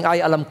nagsasabing,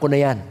 ay, alam ko na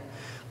yan.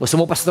 Gusto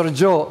mo, Pastor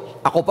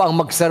Joe, ako pa ang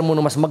mag-sermon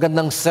ng mas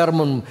magandang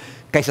sermon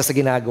kaysa sa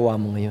ginagawa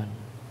mo ngayon.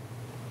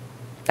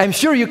 I'm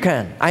sure you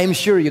can. I am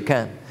sure you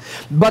can.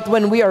 But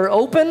when we are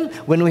open,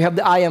 when we have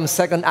the I am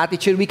second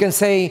attitude, we can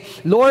say,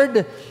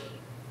 Lord,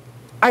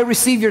 I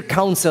receive your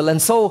counsel.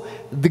 And so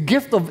the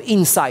gift of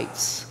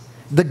insights,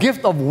 the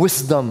gift of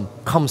wisdom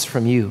comes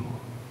from you.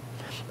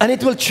 And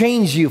it will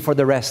change you for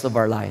the rest of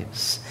our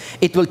lives.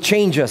 It will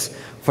change us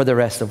for the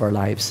rest of our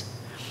lives.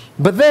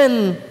 But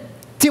then,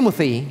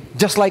 Timothy,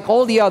 just like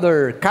all the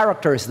other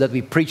characters that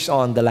we preached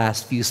on the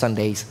last few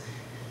Sundays,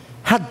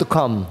 had to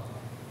come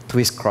to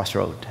his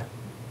crossroad.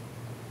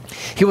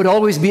 He would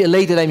always be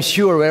elated, I'm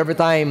sure, every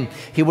time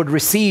he would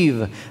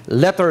receive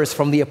letters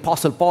from the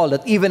Apostle Paul,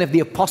 that even if the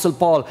Apostle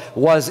Paul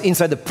was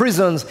inside the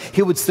prisons,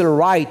 he would still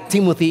write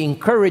Timothy,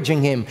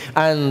 encouraging him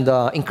and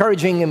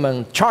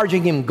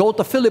charging him, go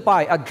to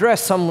Philippi,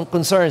 address some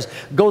concerns,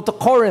 go to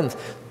Corinth,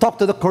 talk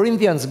to the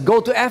Corinthians, go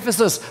to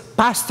Ephesus,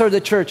 pastor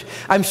the church.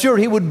 I'm sure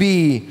he would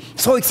be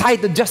so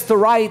excited just to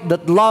write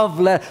that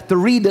to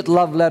read that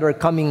love letter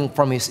coming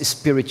from his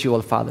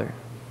spiritual father.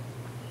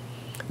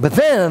 But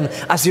then,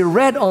 as he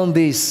read on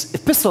this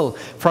epistle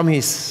from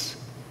his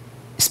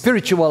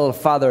spiritual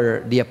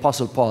father, the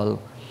Apostle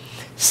Paul,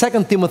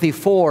 2 Timothy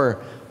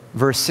 4,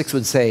 verse 6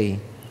 would say,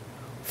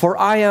 for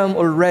I am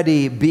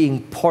already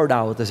being poured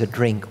out as a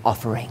drink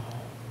offering.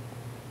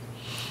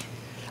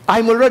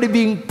 I'm already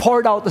being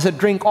poured out as a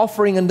drink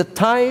offering, and the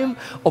time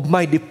of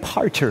my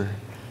departure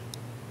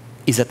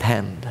is at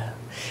hand.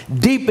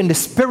 Deep in the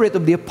spirit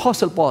of the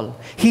Apostle Paul,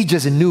 he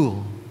just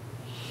knew.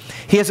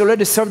 He has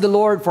already served the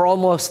Lord for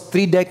almost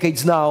 3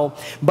 decades now,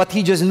 but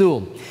he just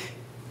knew.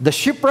 The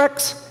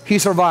shipwrecks, he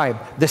survived.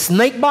 The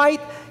snake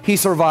bite, he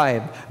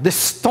survived. The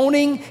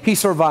stoning, he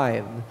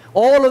survived.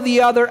 All of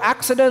the other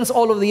accidents,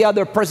 all of the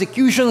other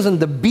persecutions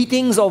and the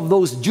beatings of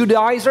those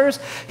Judaizers,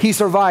 he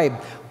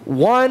survived.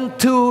 1,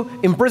 2,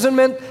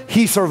 imprisonment,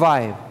 he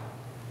survived.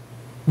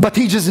 But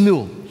he just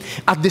knew.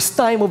 At this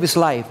time of his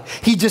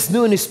life, he just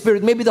knew in his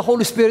spirit, maybe the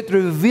Holy Spirit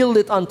revealed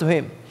it unto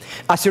him.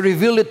 As he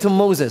revealed it to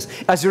Moses,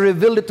 as he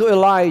revealed it to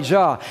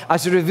Elijah,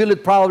 as he revealed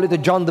it probably to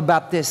John the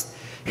Baptist,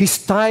 his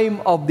time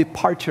of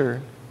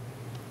departure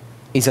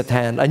is at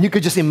hand. And you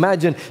could just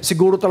imagine,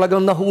 siguro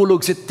talagang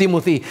nahulog si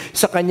Timothy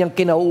sa kanyang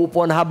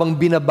kinauupuan habang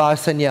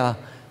binabasa niya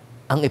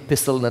ang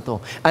epistle na to.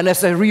 And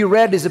as I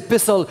reread his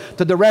epistle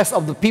to the rest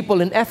of the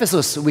people in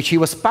Ephesus, which he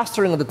was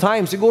pastoring at the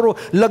time, siguro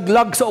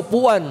laglag sa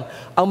upuan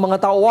ang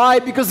mga tao. Why?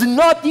 Because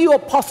not you,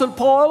 Apostle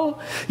Paul.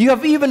 You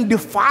have even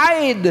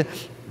defied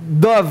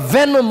the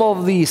venom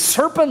of the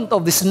serpent,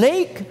 of the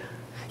snake.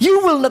 You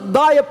will not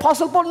die,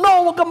 Apostle Paul.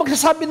 No, huwag ka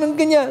magsasabi ng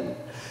ganyan.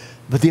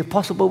 But the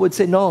Apostle Paul would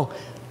say, no,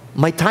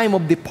 my time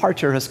of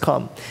departure has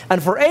come.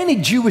 And for any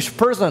Jewish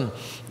person,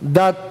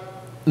 that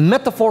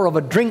metaphor of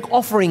a drink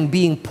offering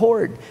being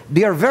poured,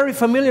 they are very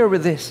familiar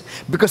with this.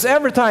 Because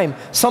every time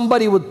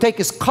somebody would take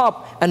his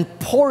cup and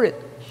pour it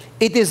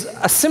It is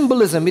a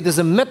symbolism, it is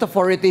a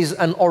metaphor, it is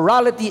an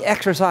orality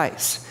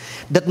exercise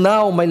that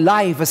now my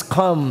life has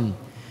come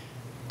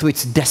to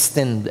its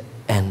destined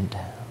end.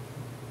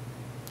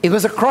 It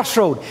was a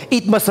crossroad.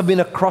 It must have been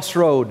a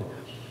crossroad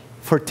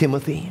for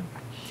Timothy.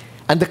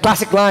 And the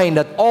classic line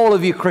that all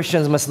of you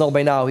Christians must know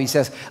by now, he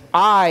says,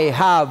 I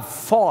have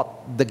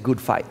fought the good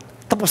fight.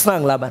 Tapos na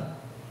ang laban.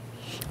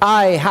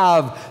 I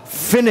have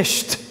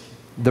finished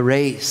the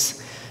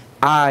race.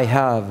 I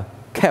have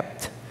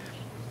kept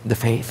the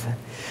faith.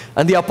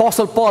 And the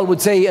Apostle Paul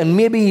would say, and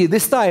maybe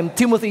this time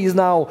Timothy is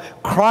now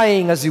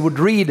crying as he would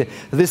read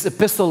this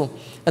epistle.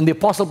 And the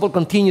Apostle Paul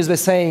continues by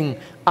saying,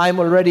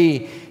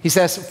 he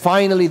says,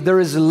 finally there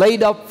is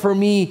laid up for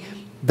me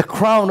the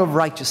crown of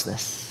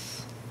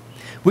righteousness,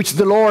 which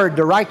the Lord,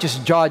 the righteous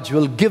judge,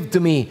 will give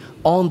to me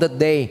on that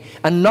day.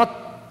 And not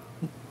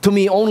to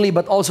me only,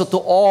 but also to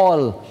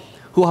all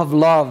who have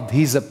loved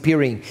His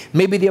appearing.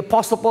 Maybe the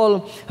Apostle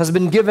Paul has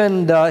been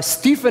given the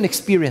Stephen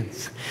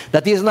experience,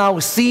 that he is now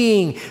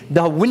seeing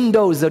the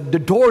windows, the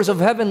doors of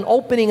heaven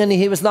opening, and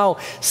he was now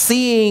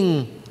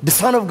seeing the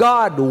Son of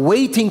God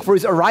waiting for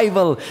His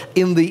arrival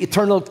in the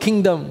eternal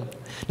kingdom.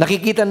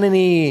 Nakikita na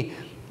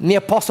ni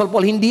Apostle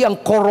Paul, hindi ang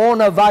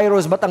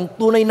coronavirus, but ang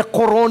tunay na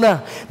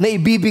corona na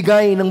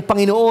ibibigay ng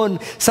Panginoon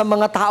sa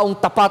mga taong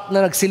tapat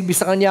na nagsilbi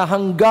sa Kanya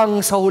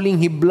hanggang sa huling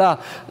hibla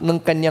ng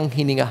Kanyang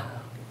hininga.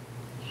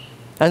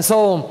 And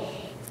so,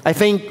 I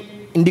think,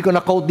 hindi ko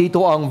na-quote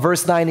dito ang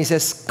verse 9, he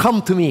says,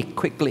 come to me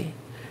quickly.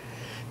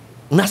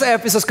 Nasa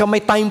Ephesus ka, may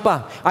time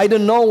pa. I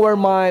don't know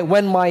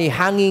when my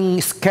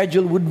hanging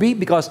schedule would be,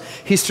 because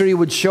history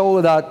would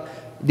show that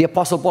the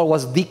Apostle Paul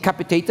was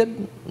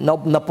decapitated,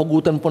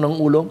 napugutan po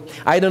ng ulo.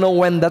 I don't know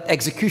when that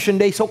execution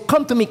day, so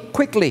come to me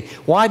quickly.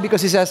 Why?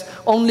 Because he says,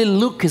 only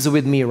Luke is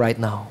with me right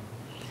now.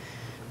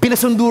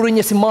 Pinasunduro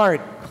niya si Mark,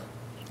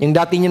 yung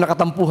dati niya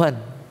nakatampuhan.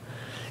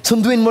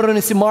 Sunduin mo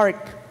rin si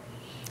Mark.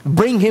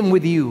 Bring him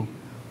with you,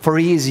 for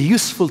he is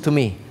useful to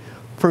me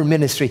for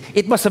ministry.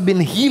 It must have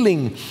been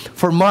healing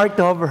for Mark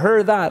to have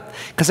heard that.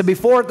 Kasi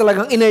before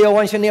talagang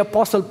inayawan siya ni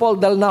Apostle Paul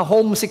dahil na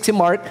homesick si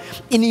Mark,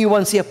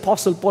 iniwan si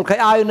Apostle Paul.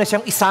 Kaya ayaw na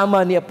siyang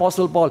isama ni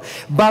Apostle Paul.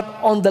 But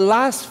on the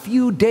last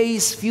few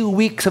days, few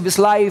weeks of his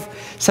life,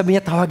 sabi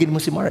niya, tawagin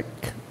mo si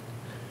Mark.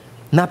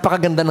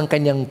 Napakaganda ng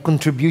kanyang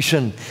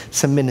contribution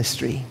sa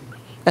ministry.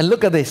 And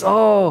look at this.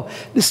 Oh,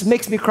 this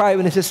makes me cry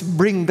when it says,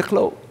 bring the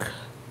cloak.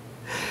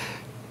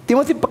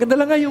 Timothy,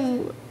 pakidala nga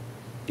yung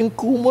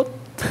kumot.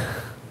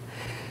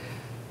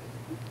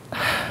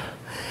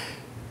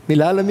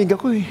 Nilalamig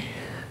ako eh.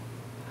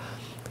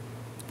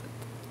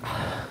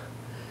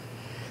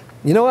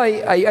 You know,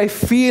 I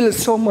feel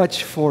so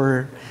much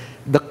for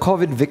the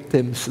COVID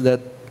victims that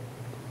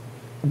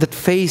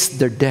faced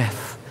their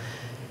death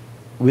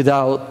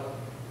without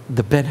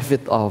the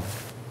benefit of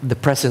the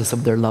presence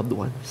of their loved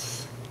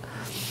ones.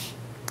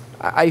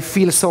 I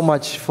feel so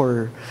much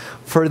for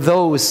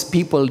those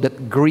people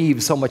that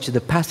grieve so much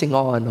the passing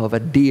on of a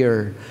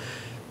dear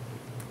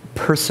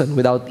person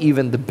without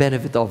even the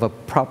benefit of a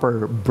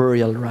proper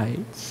burial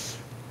rites.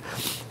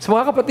 So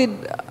mga kapatid,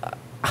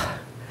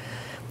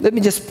 let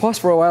me just pause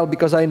for a while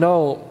because I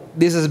know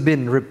this has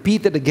been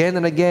repeated again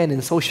and again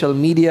in social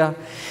media.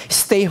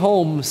 Stay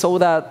home so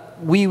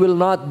that we will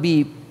not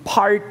be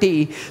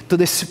party to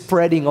the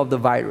spreading of the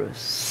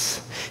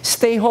virus.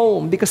 Stay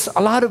home because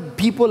a lot of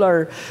people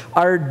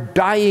are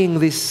dying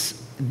this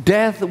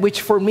death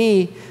which for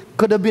me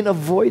could have been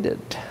avoided.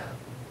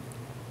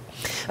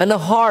 And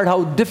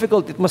how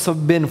difficult it must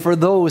have been for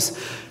those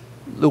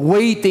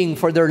waiting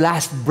for their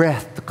last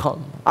breath to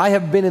come. I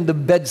have been in the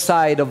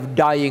bedside of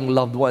dying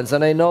loved ones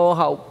and I know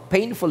how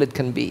painful it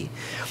can be.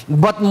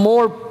 But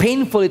more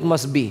painful it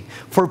must be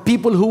for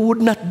people who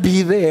would not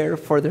be there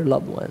for their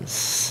loved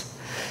ones.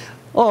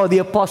 Oh, the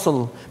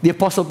Apostle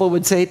Paul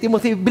would say,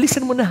 Timothy,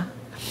 bilisan mo na.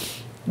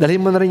 Dalhin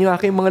mo na rin yung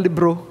aking mga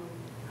libro.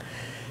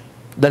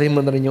 Dalhin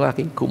mo na rin yung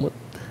aking kumot.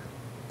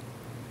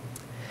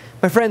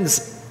 My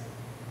friends,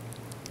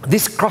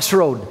 this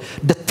crossroad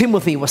that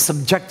Timothy was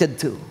subjected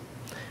to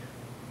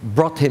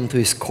brought him to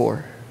his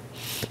core.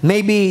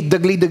 Maybe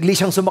dagli-dagli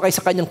siyang sumakay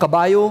sa kanyang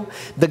kabayo,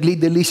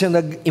 dagli-dagli siyang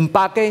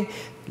nag-impake.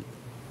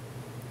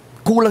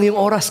 Kulang yung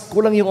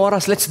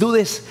oras, let's do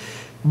this.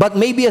 But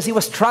maybe as he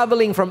was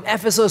traveling from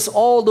Ephesus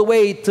all the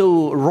way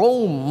to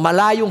Rome,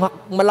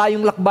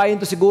 malayong lakbayin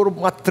to siguro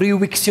mga 3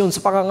 weeks yun sa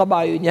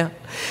pangangabayo niya.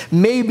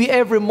 Maybe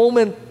every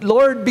moment,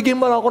 Lord,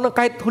 bigyan mo ako ng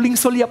kahit huling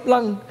sulyap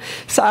lang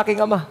sa aking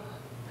ama.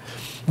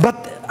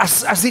 But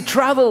as he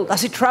traveled,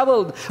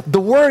 the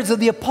words of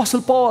the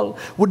Apostle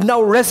Paul would now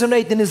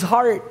resonate in his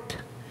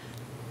heart.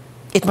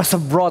 It must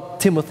have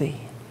brought Timothy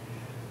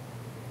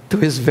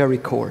to his very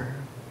core.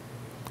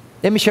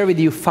 Let me share with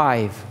you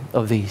 5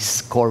 of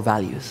these core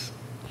values.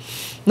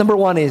 Number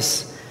 1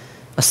 is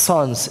a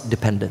son's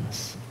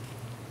dependence.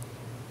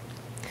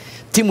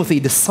 Timothy,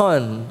 the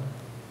son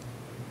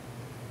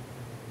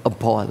of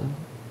Paul.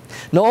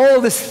 Now all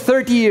this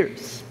 30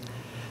 years,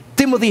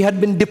 Timothy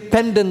had been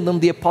dependent on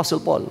the Apostle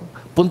Paul.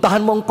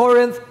 Puntahan mo ang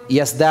Corinth?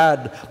 Yes,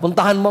 Dad.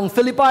 Puntahan mo ang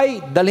Philippi?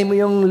 Dali mo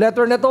yung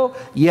letter na to?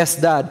 Yes,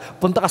 Dad.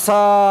 Punta ka sa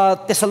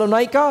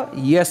Thessalonica?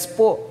 Yes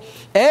po.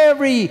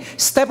 Every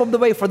step of the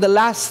way for the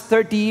last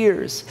 30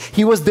 years,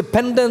 he was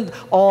dependent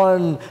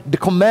on the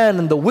command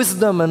and the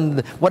wisdom and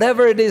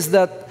whatever it is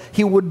that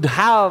he would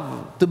have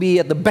to be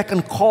at the beck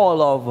and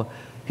call of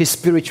his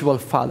spiritual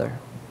father.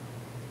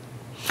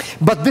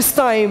 But this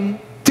time,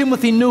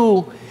 Timothy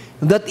knew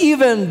that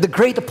even the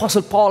great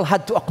Apostle Paul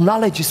had to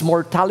acknowledge his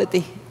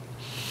mortality.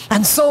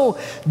 And so,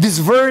 this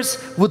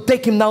verse would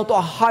take him now to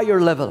a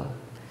higher level.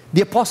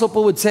 The Apostle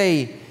Paul would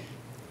say,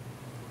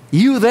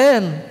 "You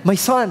then, my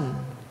son,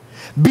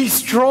 be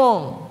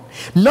strong,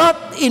 not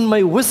in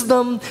my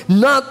wisdom,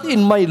 not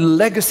in my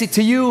legacy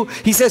to you."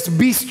 He says,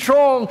 "Be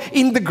strong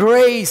in the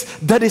grace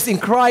that is in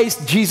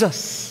Christ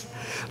Jesus."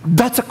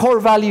 That's a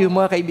core value,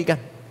 mga kaibigan.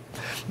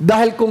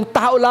 Dahil kung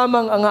tao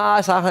lamang ang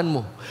aasahan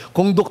mo,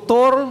 kung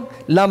doktor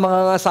lamang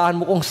ang aasahan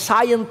mo, kung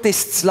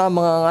scientists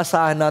lamang ang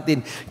aasahan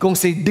natin, kung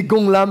si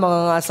Digong lamang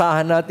ang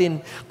aasahan natin,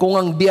 kung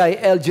ang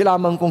DILG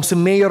lamang, kung si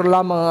Mayor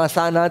lamang ang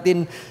aasahan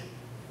natin,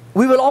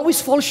 we will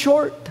always fall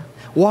short.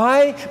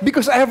 Why?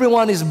 Because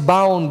everyone is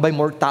bound by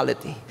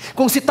mortality.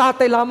 Kung si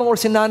tatay lamang or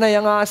si nanay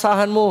ang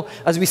aasahan mo,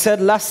 as we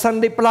said last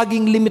Sunday,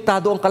 palaging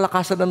limitado ang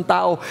kalakasan ng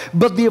tao.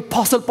 But the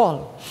Apostle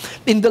Paul,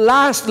 in the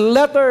last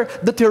letter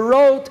that he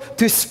wrote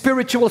to his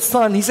spiritual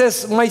son, he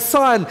says, "My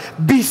son,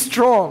 be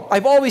strong.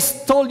 I've always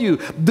told you,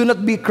 do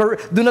not be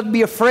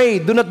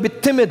afraid, do not be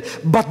timid,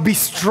 but be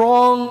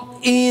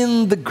strong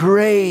in the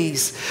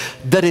grace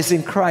that is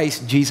in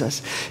Christ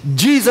Jesus."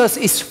 Jesus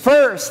is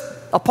first.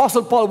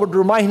 Apostle Paul would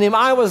remind him,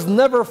 "I was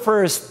never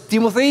first,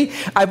 Timothy.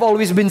 I've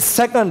always been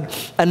second.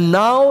 And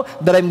now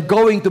that I'm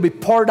going to be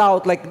poured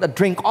out like a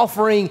drink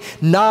offering,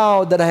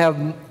 now that I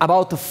am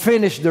about to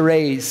finish the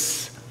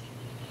race,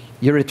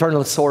 your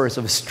eternal source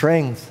of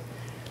strength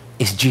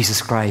is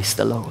Jesus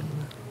Christ alone."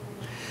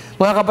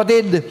 Mga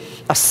kapatid,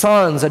 a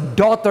son's, a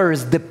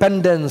daughter's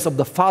dependence of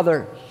the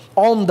Father,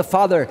 on the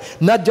Father,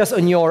 not just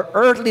on your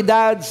earthly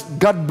dads.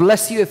 God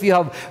bless you if you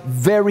have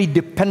very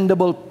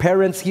dependable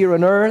parents here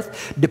on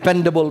earth,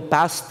 dependable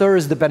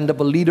pastors,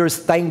 dependable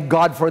leaders. Thank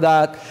God for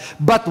that.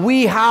 But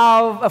we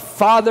have a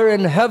Father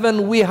in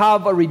heaven. We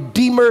have a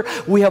Redeemer.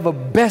 We have a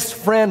best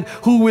friend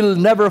who will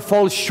never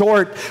fall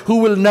short, who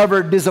will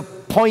never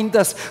disappoint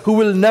us, who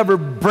will never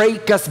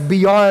break us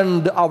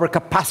beyond our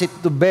capacity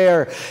to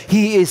bear.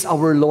 He is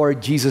our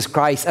Lord Jesus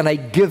Christ, and I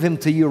give Him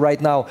to you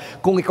right now.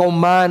 Kung ikaw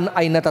man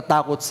ay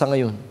natatakot sa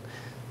ngayon,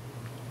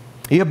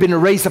 you have been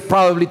raised up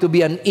probably to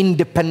be an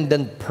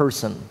independent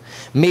person.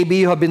 Maybe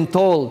you have been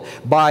told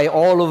by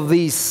all of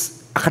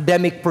these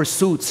academic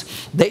pursuits,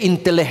 the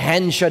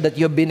intelligentsia that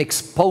you have been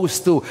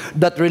exposed to,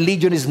 that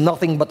religion is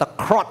nothing but a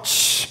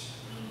crutch.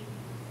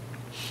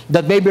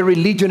 That maybe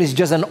religion is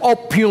just an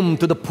opium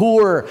to the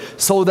poor,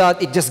 so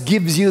that it just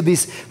gives you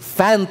this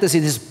fantasy,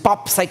 this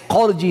pop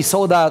psychology,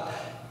 so that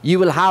you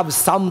will have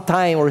some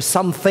time or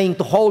something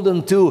to hold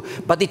on to,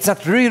 but it's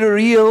not really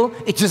real,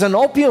 it's just an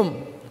opium.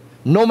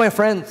 No, my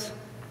friends.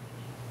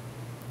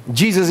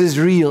 Jesus is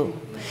real,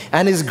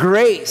 and His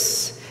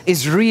grace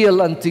is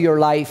real unto your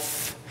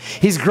life.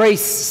 His grace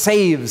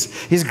saves,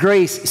 His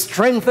grace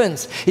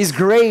strengthens, His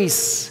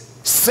grace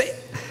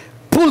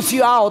pulls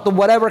you out of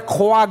whatever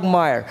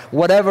quagmire,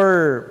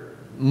 whatever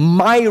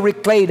miry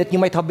clay that you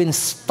might have been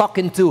stuck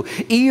into.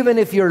 Even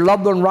if your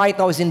loved one right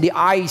now is in the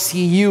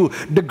ICU,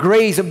 the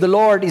grace of the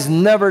Lord is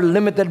never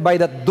limited by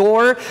that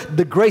door.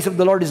 The grace of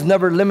the Lord is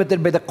never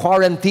limited by the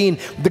quarantine.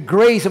 The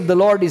grace of the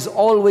Lord is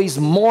always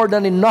more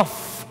than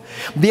enough.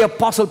 The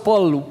Apostle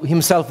Paul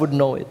himself would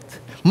know it.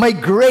 My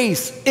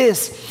grace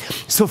is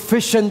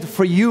sufficient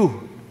for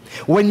you.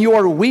 When you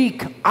are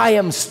weak, I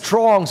am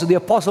strong. So the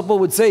Apostle Paul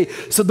would say,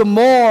 so the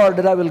more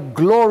that I will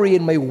glory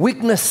in my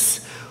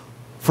weakness,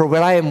 for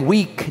when I am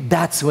weak,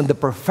 that's when the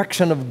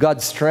perfection of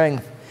God's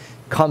strength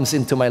comes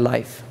into my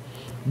life.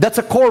 That's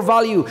a core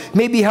value.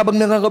 Maybe habang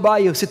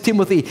nangangabayo si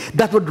Timothy,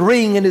 that would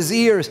ring in his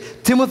ears.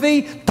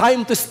 Timothy,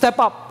 time to step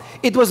up.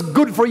 It was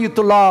good for you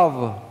to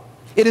love.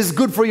 It is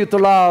good for you to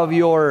love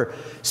your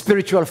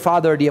spiritual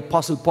father, the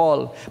Apostle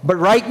Paul. But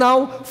right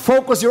now,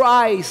 focus your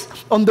eyes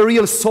on the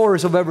real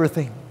source of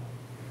everything.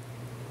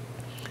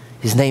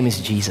 His name is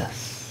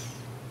Jesus.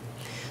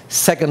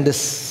 Second,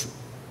 this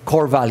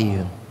core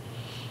value,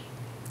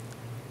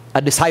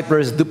 a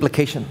discipler's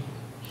duplication.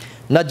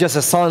 Not just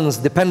a son's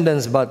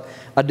dependence, but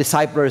a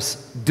discipler's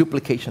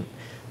duplication.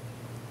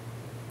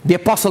 The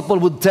Apostle Paul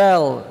would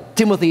tell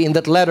Timothy in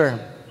that letter,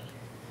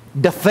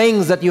 the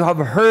things that you have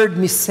heard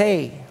me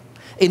say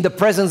in the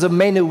presence of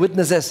many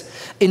witnesses,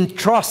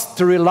 entrust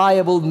to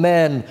reliable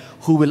men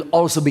who will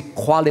also be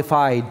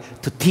qualified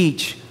to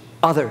teach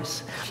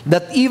others.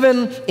 That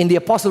even in the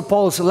Apostle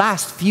Paul's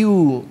last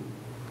few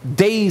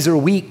days or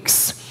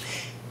weeks,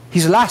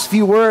 his last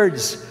few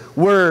words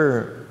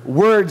were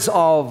words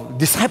of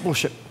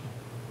discipleship.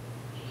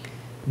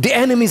 The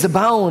enemies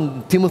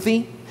abound,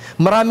 Timothy.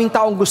 Maraming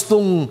taong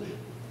gustong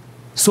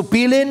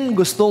supilin,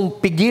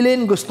 gustong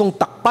pigilin, gustong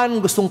takpan,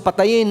 gustong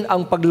patayin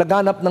ang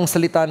paglaganap ng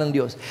salita ng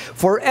Diyos.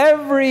 For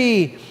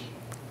every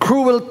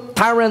cruel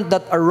tyrant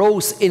that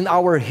arose in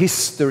our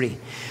history,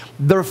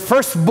 their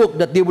first book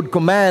that they would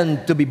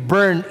command to be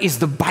burned is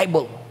the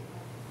Bible.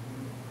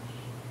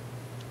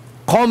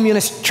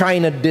 Communist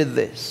China did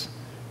this.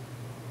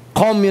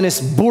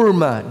 Communist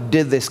Burma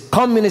did this.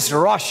 Communist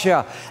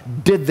Russia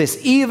did this.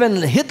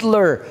 Even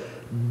Hitler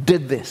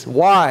did this.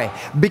 Why?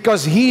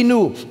 Because he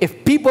knew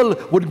if people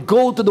would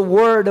go to the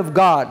Word of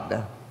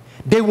God,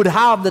 they would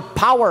have that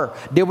power.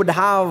 They would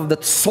have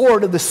that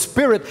sword of the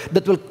Spirit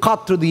that will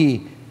cut through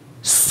the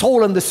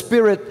soul and the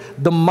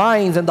spirit, the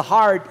minds and the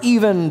heart,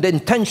 even the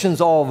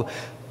intentions of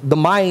the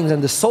minds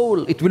and the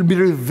soul. It will be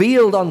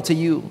revealed unto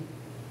you.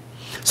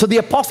 So the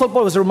Apostle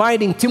Paul was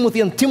reminding Timothy,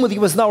 and Timothy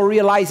was now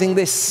realizing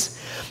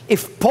this.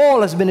 If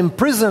Paul has been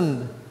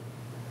imprisoned,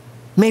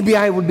 maybe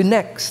I would be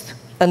next.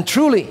 And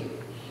truly,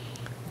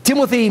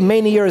 Timothy,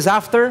 many years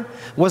after,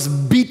 was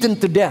beaten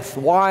to death.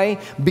 Why?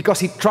 Because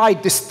he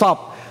tried to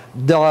stop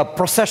the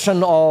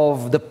procession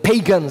of the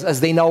pagans as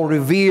they now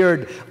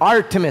revered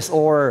Artemis,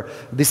 or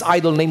this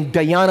idol named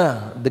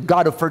Diana, the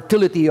god of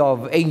fertility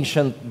of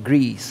ancient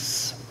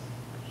Greece.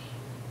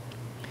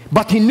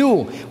 But he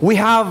knew we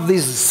have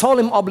this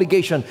solemn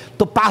obligation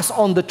to pass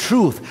on the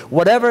truth.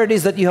 Whatever it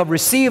is that you have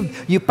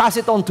received, you pass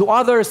it on to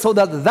others so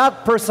that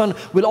that person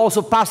will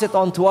also pass it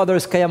on to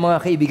others. Kaya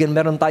mga kaibigan,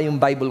 meron tayong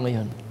Bible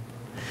ngayon.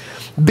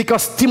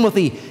 Because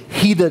Timothy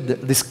heeded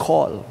this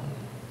call.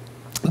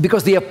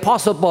 Because the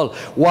Apostle Paul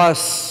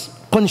was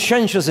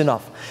conscientious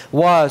enough,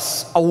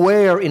 was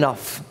aware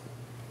enough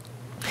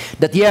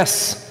that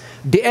yes,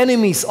 the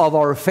enemies of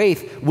our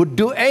faith would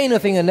do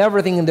anything and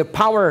everything in their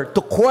power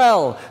to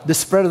quell the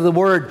spread of the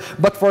word.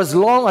 But for as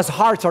long as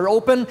hearts are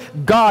open,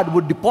 God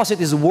would deposit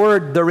His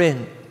word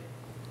therein.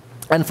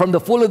 And from the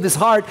full of this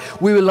heart,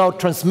 we will now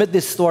transmit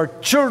this to our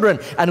children,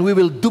 and we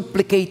will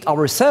duplicate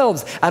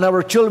ourselves, and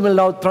our children will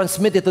now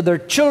transmit it to their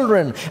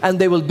children, and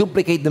they will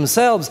duplicate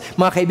themselves.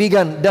 Mga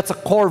kaibigan, that's a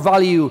core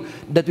value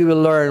that we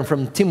will learn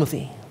from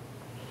Timothy.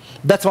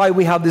 That's why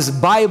we have this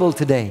Bible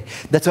today.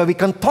 That's why we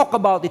can talk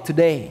about it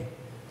today.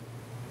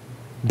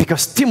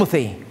 Because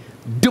Timothy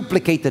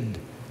duplicated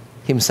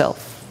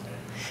himself.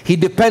 He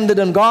depended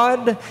on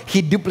God,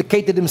 he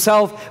duplicated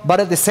himself, but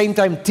at the same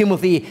time,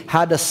 Timothy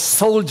had a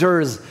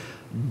soldier's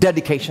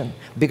dedication,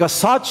 because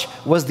such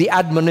was the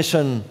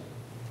admonition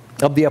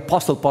of the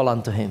Apostle Paul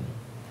unto him.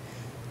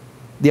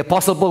 The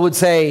Apostle Paul would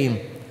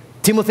say,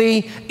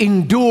 Timothy,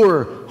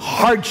 endure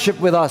hardship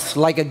with us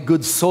like a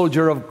good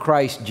soldier of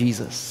Christ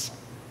Jesus.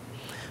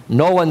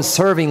 No one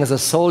serving as a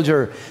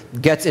soldier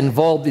gets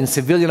involved in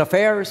civilian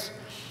affairs.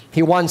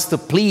 He wants to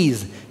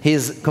please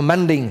his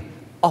commanding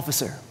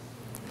officer.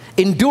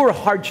 Endure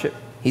hardship,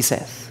 he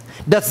says.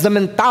 That's the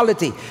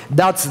mentality.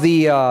 That's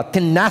the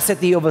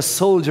tenacity of a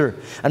soldier.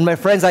 And my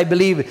friends, I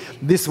believe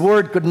this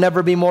word could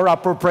never be more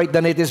appropriate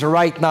than it is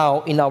right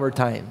now in our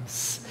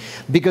times.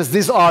 Because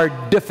these are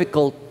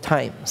difficult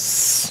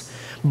times.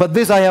 But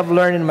this I have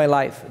learned in my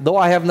life. Though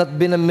I have not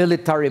been a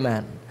military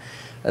man.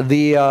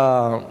 The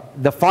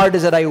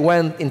farthest that I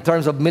went in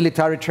terms of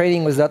military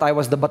training was that I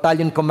was the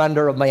battalion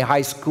commander of my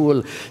high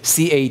school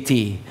CAT.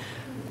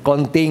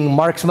 Konting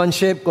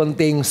marksmanship,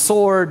 konting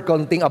sword,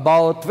 konting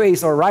about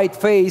face or right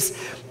face,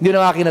 yun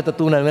ang aking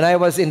natutunan. When I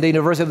was in the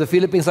University of the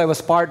Philippines, I was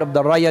part of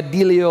the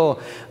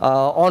Rayadillo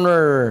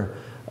Honor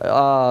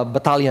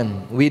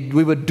Battalion.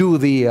 We would do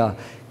the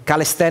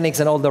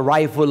calisthenics and all the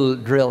rifle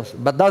drills,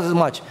 but that's as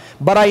much.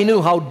 But I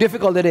knew how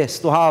difficult it is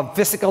to have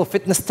physical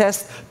fitness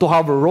tests, to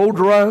have road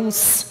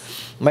runs.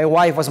 My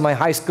wife was my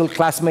high school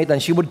classmate, and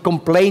she would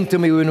complain to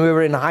me when we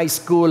were in high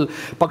school,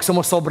 pag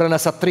sumusobra na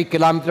sa 3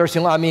 kilometers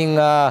yung aming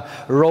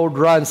road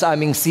run sa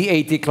aming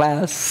CAT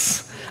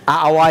class.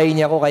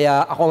 Aawayin niya ako,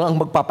 kaya ako ang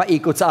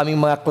magpapaikot sa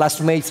aming mga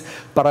classmates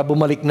para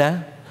bumalik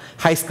na.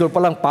 High school pa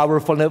lang,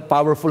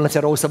 powerful na si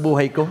Rose sa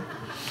buhay ko.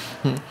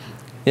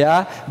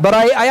 Yeah, but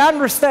I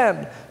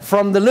understand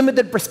from the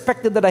limited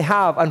perspective that I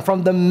have and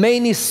from the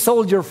many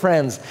soldier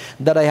friends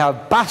that I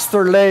have.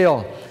 Pastor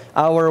Leo,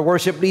 our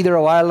worship leader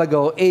a while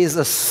ago, is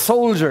a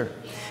soldier.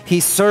 He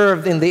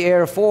served in the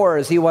Air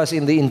Force. He was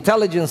in the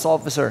intelligence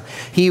officer.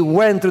 He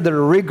went through the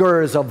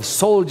rigors of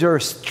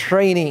soldiers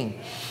training.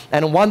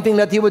 And one thing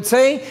that he would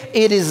say,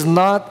 it is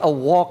not a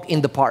walk in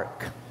the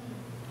park.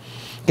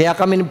 Kaya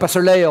kami ni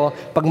Pastor Leo,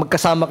 pag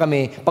magkasama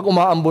kami, pag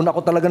umaambon ako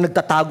talaga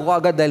nagtatago ka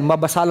agad dahil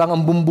mabasa lang ang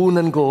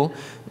bumbunan ko,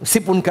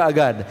 sipon ka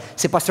agad.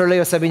 Si Pastor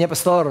Leo sabi niya,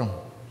 Pastor,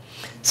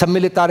 sa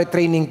military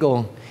training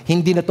ko,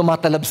 hindi na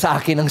tumatalab sa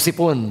akin ang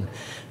sipon.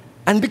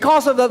 And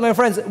because of that, my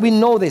friends, we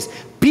know this.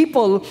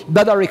 People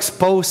that are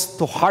exposed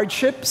to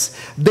hardships,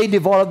 they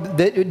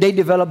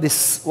develop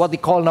this, what they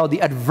call now,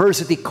 the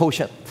adversity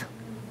quotient.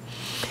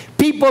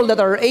 People that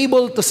are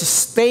able to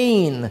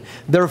sustain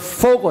their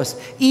focus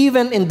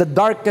even in the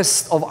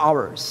darkest of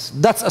hours.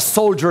 That's a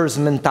soldier's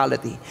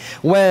mentality.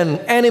 When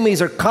enemies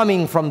are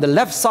coming from the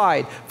left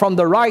side, from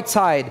the right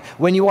side,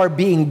 when you are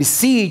being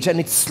besieged and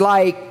it's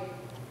like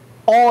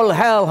all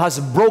hell has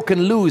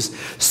broken loose,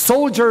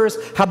 soldiers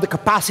have the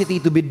capacity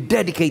to be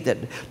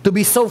dedicated, to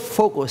be so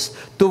focused,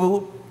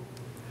 to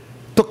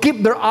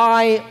keep their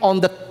eye on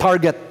the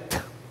target.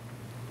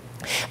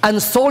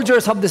 And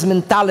soldiers have this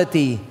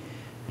mentality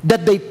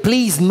that they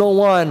please no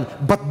one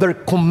but their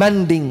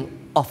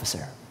commanding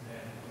officer.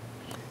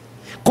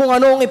 Kung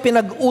anong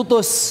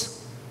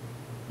ipinag-utos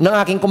ng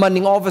aking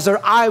commanding officer,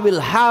 I will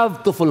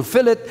have to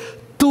fulfill it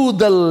to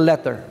the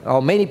letter.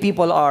 Many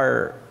people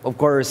are, of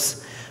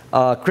course,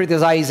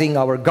 criticizing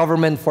our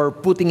government for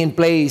putting in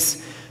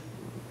place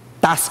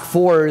task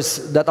force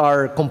that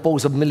are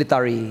composed of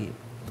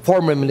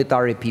former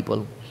military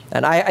people.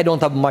 And I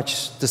don't have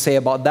much to say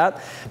about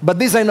that. But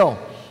this I know.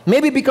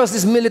 Maybe because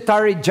these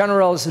military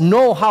generals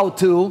know how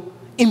to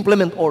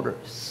implement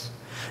orders.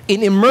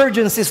 In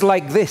emergencies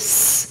like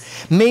this,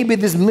 maybe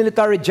these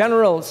military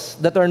generals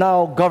that are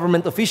now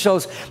government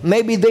officials,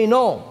 maybe they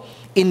know.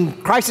 In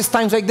crisis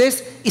times like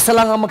this, isa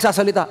lang ang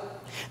magsasalita.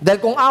 Dahil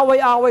kung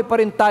away-away pa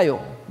rin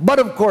tayo, but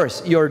of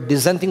course, your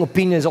dissenting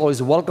opinion is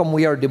always welcome.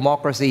 We are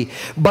democracy.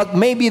 But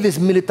maybe these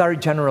military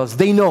generals,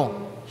 they know.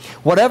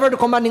 Whatever the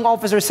commanding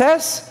officer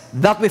says,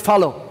 that we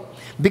follow.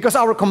 Because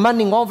our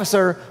commanding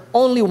officer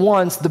only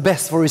wants the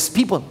best for his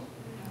people.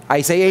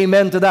 I say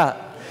amen to that.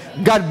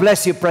 God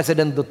bless you,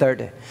 President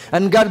Duterte.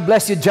 And God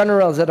bless you,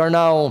 generals that are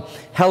now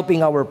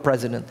helping our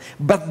president.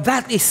 But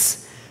that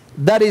is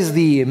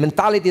the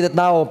mentality that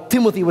now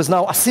Timothy was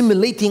now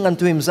assimilating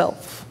unto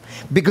himself.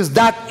 Because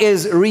that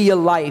is real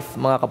life,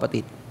 mga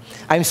kapatid.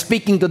 I'm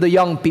speaking to the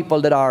young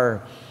people that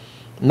are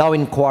now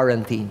in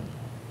quarantine.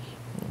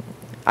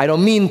 I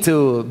don't mean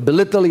to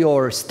belittle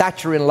your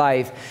stature in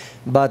life,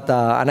 but,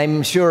 and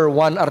I'm sure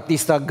one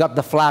artista got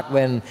the flack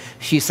when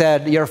she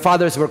said, your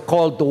fathers were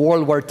called to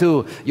World War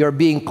II, you're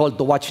being called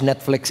to watch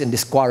Netflix in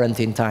this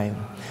quarantine time.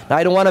 Now,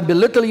 I don't want to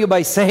belittle you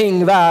by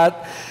saying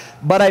that,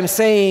 but I'm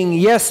saying,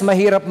 yes,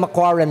 mahirap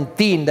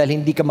ma-quarantine dahil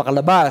hindi ka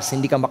makalabas,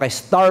 hindi ka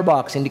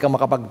maka-Starbucks, hindi ka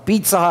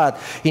makapag-Pizza Hut,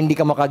 hindi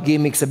ka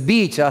maka-gimmick sa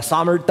beach,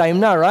 summertime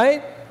na,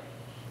 right?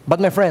 But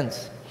my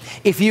friends,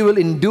 if you will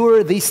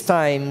endure these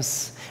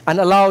times and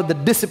allow the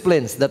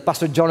disciplines that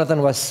Pastor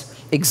Jonathan was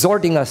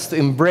exhorting us to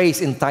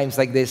embrace in times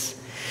like this,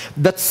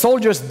 that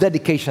soldier's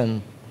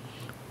dedication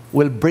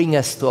will bring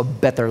us to a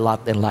better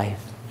lot in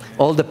life.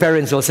 All the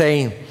parents will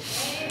say,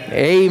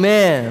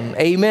 amen,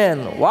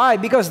 amen. Why?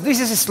 Because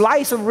this is a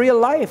slice of real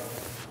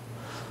life.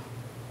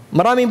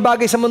 Maraming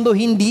bagay sa mundo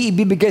hindi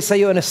ibibigay sa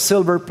iyo on a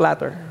silver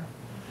platter.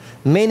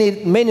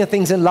 Many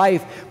things in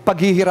life,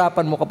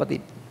 paghihirapan mo,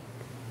 kapatid.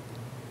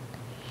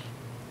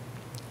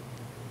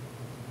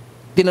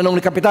 Tinanong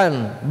ni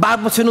Kapitan, bakit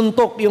mo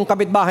sinuntok yung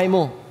kapitbahay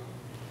mo?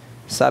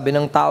 Sabi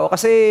ng tao,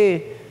 kasi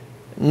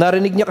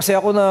narinig niya kasi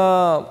ako na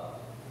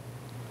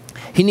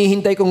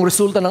hinihintay kong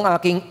resulta ng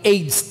aking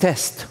AIDS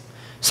test.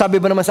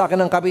 Sabi ba naman sa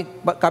akin ng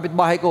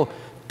kapitbahay ko,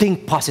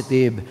 think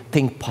positive,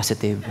 think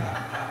positive.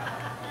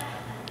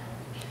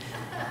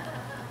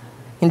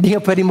 Hindi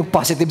nga pwede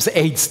mag-positive sa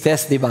AIDS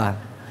test, di ba?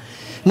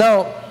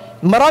 Now,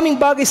 maraming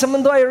bagay sa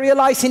mundo, I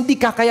realize, hindi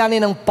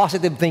kakayanin ng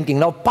positive thinking.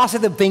 Now,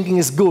 positive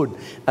thinking is good,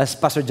 as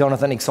Pastor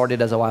Jonathan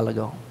exhorted us a while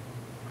ago.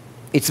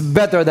 It's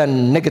better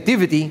than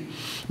negativity,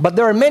 but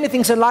there are many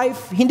things in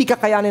life, hindi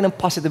kakayanin ng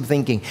positive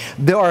thinking.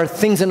 There are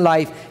things in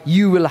life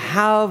you will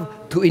have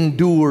to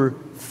endure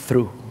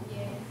through.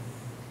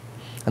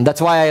 And that's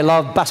why I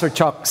love Pastor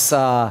Chuck's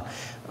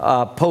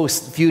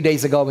post a few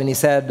days ago when he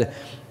said,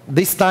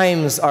 these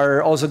times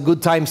are also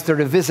good times to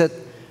revisit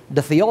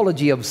the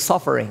theology of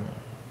suffering.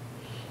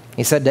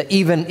 He said that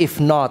even if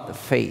not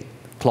faith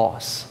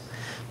clause.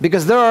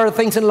 Because there are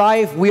things in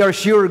life we are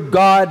sure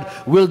God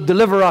will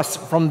deliver us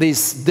from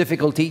these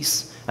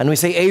difficulties. And we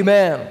say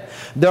amen.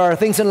 There are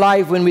things in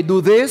life when we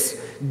do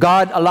this,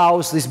 God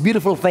allows these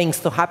beautiful things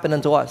to happen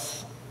unto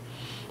us.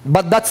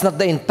 But that's not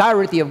the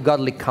entirety of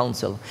godly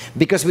counsel.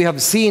 Because we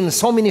have seen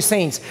so many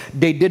saints,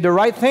 they did the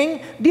right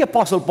thing, the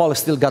Apostle Paul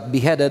still got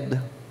beheaded.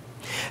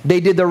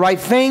 They did the right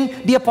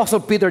thing, the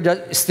Apostle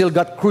Peter still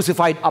got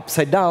crucified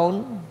upside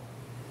down.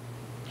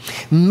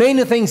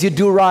 Many things you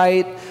do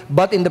right,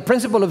 but in the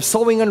principle of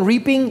sowing and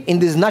reaping, in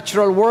this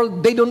natural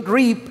world, they don't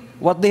reap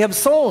what they have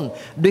sown.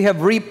 They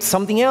have reaped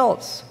something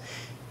else.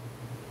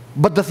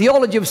 But the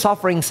theology of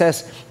suffering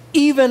says,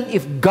 even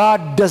if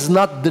God does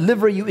not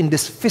deliver you in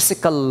this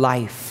physical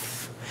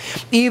life,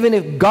 even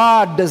if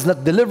God does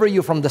not deliver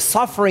you from the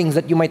sufferings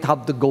that you might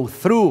have to go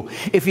through,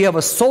 if you have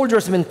a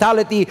soldier's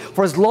mentality,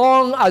 for as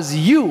long as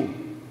you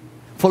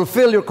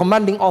fulfill your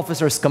commanding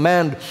officer's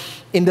command,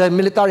 in the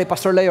military,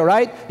 Pastor Leo,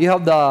 right? You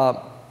have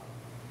the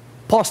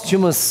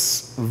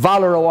posthumous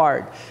valor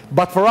award.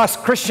 But for us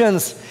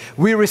Christians,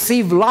 we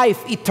receive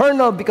life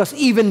eternal because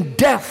even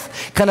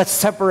death cannot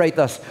separate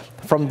us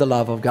from the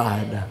love of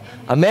God.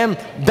 Amen?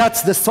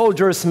 That's the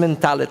soldier's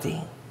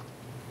mentality.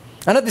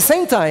 And at the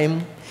same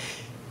time,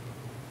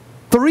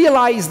 to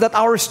realize that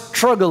our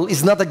struggle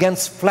is not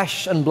against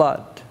flesh and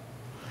blood,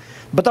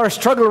 but our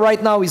struggle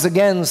right now is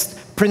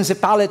against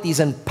principalities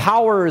and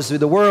powers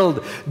with the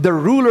world, the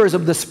rulers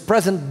of this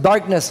present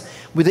darkness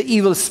with the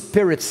evil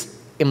spirits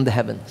in the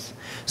heavens.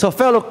 So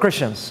fellow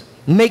Christians,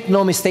 make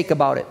no mistake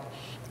about it.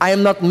 I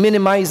am not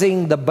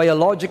minimizing the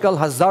biological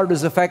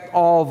hazardous effect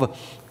of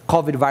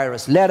COVID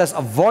virus. Let us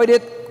avoid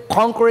it,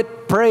 conquer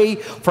it, pray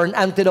for an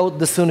antidote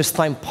the soonest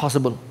time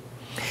possible.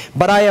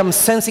 But I am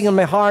sensing in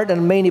my heart,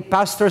 and many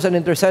pastors and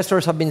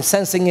intercessors have been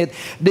sensing it,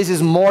 this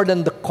is more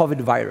than the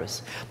COVID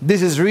virus.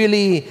 This is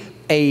really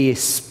a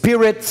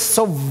spirit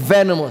so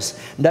venomous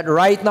that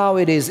right now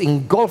it is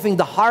engulfing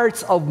the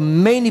hearts of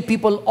many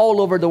people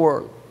all over the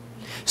world.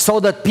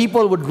 So that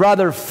people would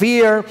rather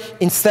fear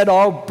instead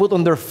of put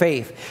on their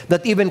faith.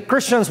 That even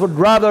Christians would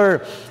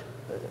rather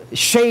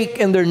shake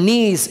in their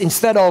knees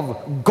instead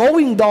of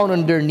going down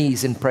on their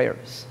knees in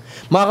prayers.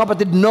 Mga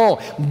kapatid,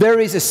 no, there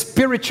is a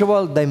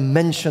spiritual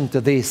dimension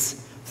to these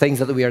things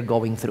that we are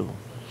going through.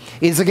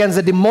 It's against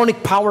the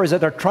demonic powers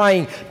that are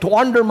trying to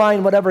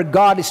undermine whatever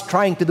God is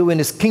trying to do in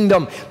His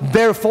kingdom.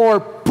 Therefore,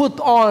 put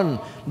on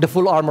the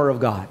full armor of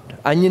God.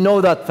 And you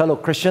know that, fellow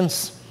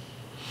Christians,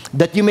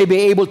 that you may be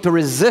able to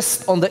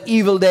resist on the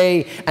evil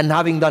day and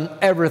having done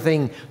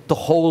everything to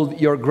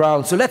hold your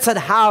ground. So let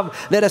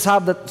us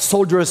have that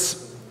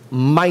soldier's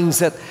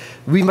mindset.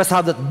 We must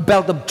have that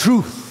belt of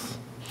truth.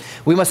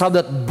 We must have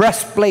that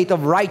breastplate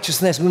of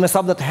righteousness. We must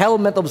have that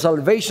helmet of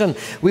salvation.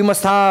 We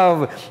must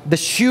have the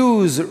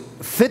shoes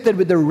fitted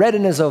with the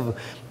readiness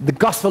of the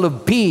gospel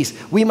of peace.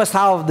 We must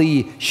have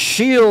the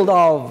shield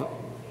of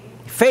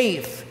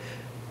faith,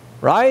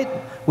 right?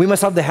 We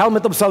must have the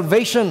helmet of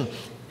salvation,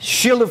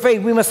 shield of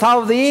faith. We must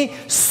have the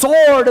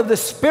sword of the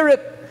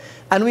Spirit.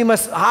 And we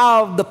must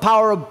have the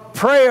power of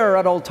prayer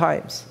at all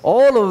times.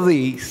 All of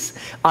these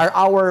are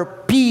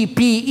our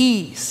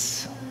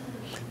PPEs.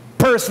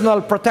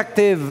 Personal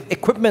protective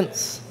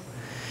equipments.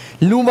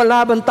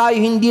 Lumalaban tayo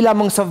hindi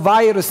lamang sa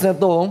virus na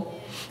to,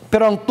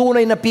 pero ang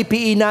tunay na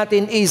PPE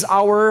natin is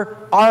our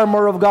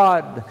armor of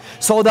God,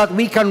 so that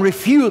we can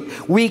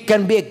refute, we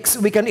can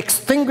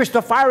extinguish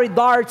the fiery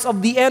darts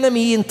of the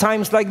enemy in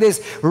times like this.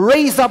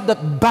 Raise up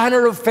that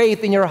banner of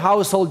faith in your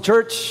household,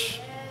 church.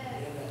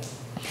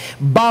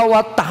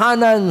 Bawat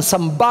tahanan,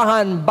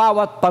 sambahan,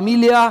 bawat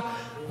pamilya,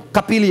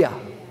 kapilya.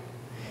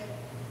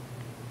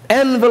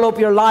 Envelope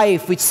your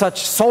life with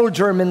such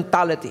soldier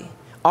mentality.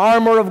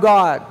 Armor of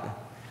God.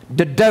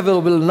 The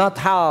devil will not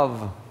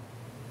have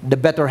the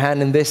better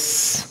hand in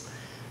this,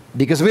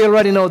 because we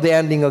already know the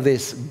ending of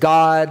this.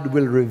 God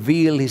will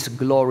reveal His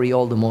glory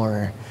all the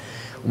more.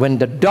 When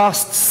the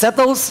dust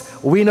settles,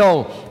 we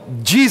know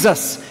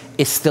Jesus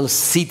is still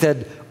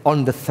seated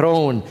on the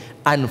throne,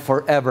 and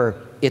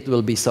forever it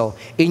will be so.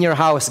 In your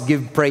house,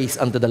 give praise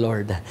unto the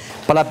Lord.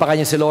 Palakpakan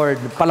niyo si Lord.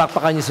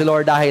 Palakpakan niyo si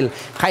Lord dahil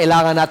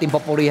kailangan natin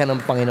papurihan ng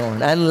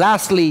Panginoon. And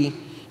lastly,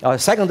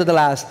 second to the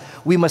last,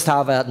 we must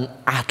have an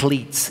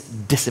athlete's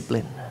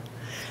discipline.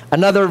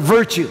 Another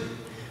virtue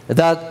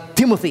that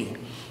Timothy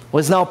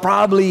was now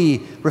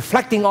probably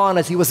reflecting on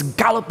as he was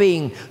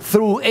galloping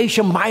through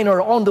Asia Minor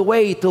on the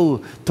way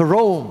to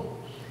Rome.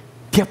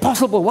 The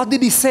Apostle Paul, what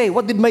did he say?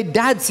 What did my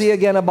dad say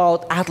again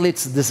about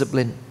athlete's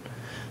discipline?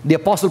 The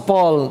Apostle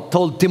Paul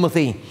told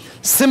Timothy,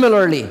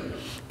 similarly,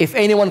 if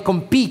anyone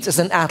competes as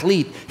an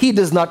athlete, he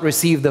does not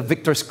receive the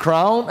victor's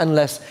crown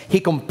unless he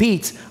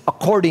competes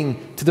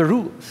according to the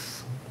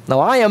rules. Now,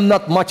 I am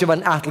not much of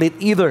an athlete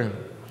either.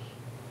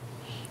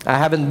 I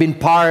haven't been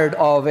part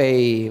of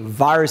a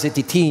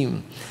varsity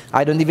team.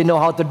 I don't even know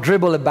how to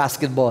dribble a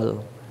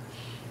basketball.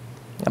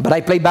 But I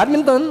played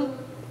badminton.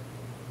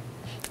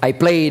 I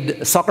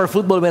played soccer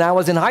football when I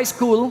was in high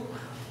school.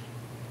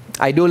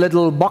 I do a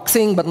little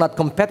boxing, but not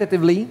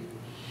competitively.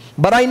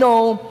 But I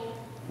know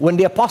when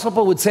the Apostle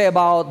Paul would say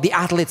about the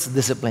athlete's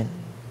discipline,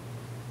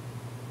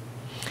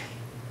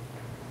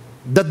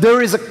 that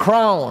there is a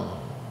crown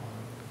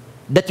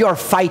that you are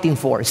fighting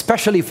for,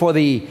 especially for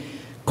the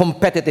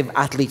competitive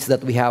athletes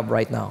that we have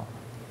right now.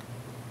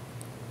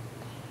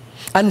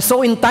 And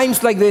so in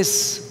times like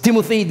this,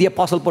 Timothy, the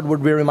Apostle Paul,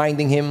 would be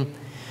reminding him,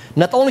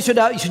 not only should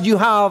you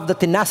have the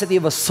tenacity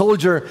of a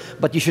soldier,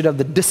 but you should have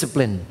the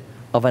discipline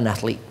of an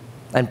athlete.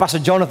 And Pastor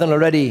Jonathan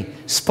already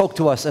spoke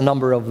to us a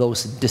number of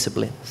those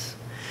disciplines.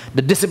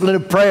 The discipline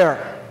of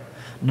prayer,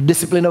 the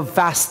discipline of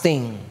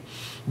fasting,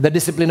 the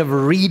discipline of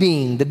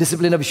reading, the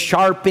discipline of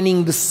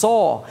sharpening the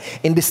saw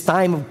in this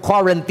time of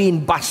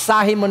quarantine.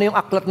 Basahin mo na yung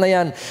aklat na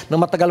yan na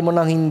matagal mo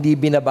nang hindi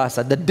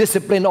binabasa. The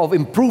discipline of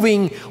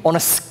improving on a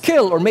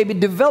skill or maybe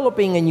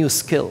developing a new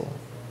skill.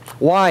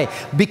 Why?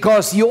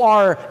 Because you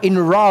are en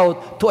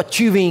route to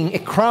achieving a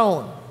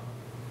crown.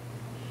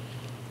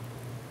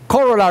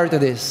 Corollary to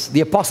this,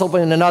 the Apostle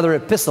Paul in another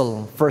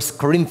epistle, 1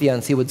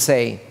 Corinthians, he would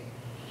say,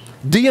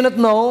 do you not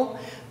know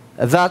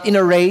that in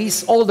a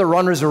race all the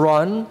runners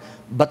run,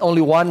 but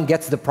only one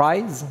gets the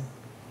prize?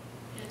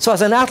 So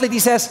as an athlete, he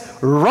says,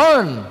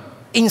 run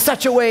in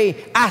such a way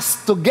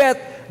as to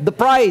get the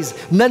prize.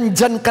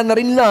 Nandyan ka na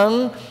rin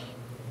lang,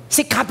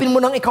 sikapin mo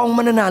nang ikaw ang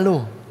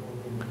mananalo.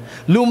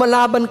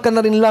 Lumalaban ka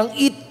na rin lang,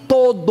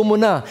 itodo mo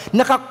na.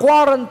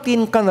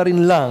 Naka-quarantine ka na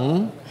rin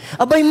lang,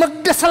 abay,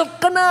 magdasal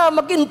ka na,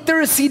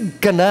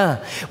 mag-intercede ka na.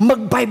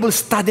 Mag-Bible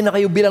study na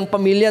kayo bilang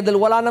pamilya dahil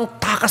wala nang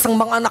takas ang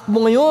mga anak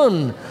mo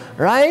ngayon.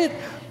 Right?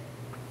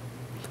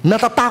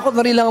 Natatakot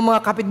na rin lang ang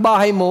mga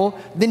kapitbahay mo,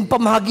 din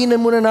pamahaginan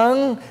mo na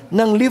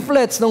ng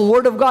leaflets, ng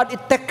Word of God,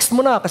 i-text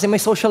mo na kasi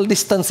may social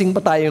distancing pa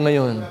tayo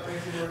ngayon.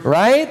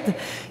 Right?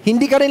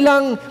 Hindi ka rin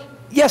lang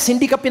yes,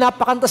 hindi ka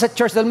pinapakanta sa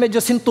church dahil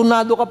medyo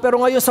sintunado ka, pero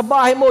ngayon sa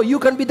bahay mo, you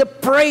can be the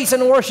praise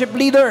and worship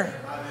leader.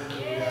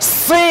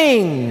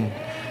 Sing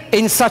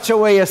in such a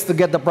way as to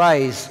get the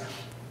prize.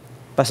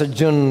 Pastor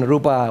Jun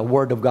Rupa,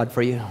 word of God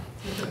for you.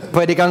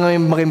 Pwede kang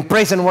maging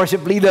praise and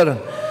worship leader.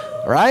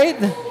 Right?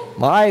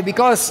 Why?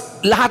 Because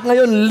lahat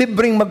ngayon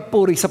libreng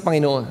magpuri sa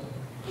Panginoon.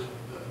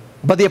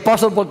 But the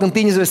Apostle Paul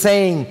continues with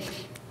saying,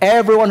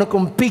 everyone who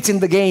competes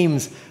in the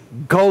games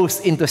goes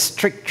into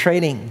strict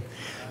training.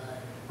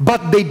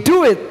 But they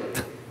do it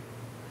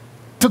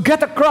to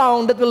get a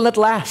crown that will not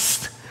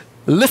last.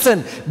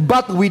 Listen,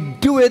 but we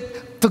do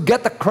it to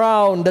get a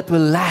crown that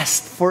will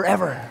last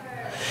forever.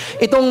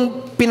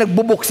 Itong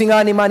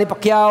pinagbubuksingan ni Manny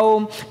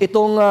Pacquiao,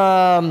 itong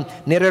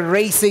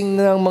nire-racing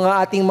ng mga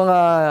ating mga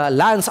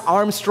Lance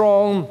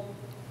Armstrong,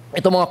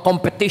 itong mga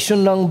competition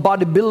ng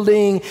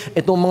bodybuilding,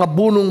 itong mga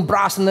bunong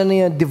braso na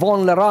ni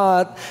Devon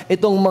Larratt,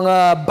 itong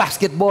mga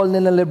basketball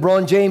na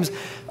LeBron James,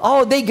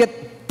 they get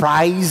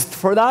prized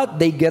for that.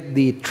 They get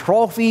the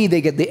trophy,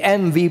 they get the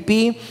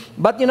MVP.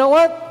 But you know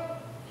what?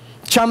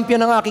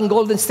 Champion ng aking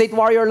Golden State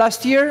Warrior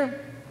last year.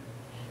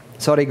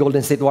 Sorry,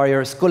 Golden State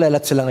Warriors,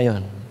 kulelat sila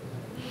ngayon.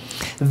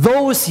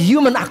 Those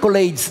human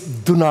accolades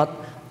do not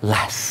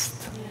last.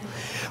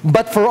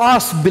 But for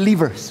us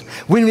believers,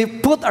 when we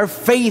put our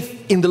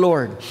faith in the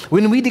Lord,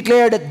 when we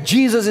declare that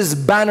Jesus is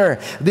banner,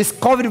 this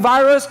COVID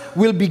virus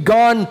will be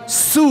gone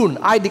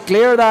soon. I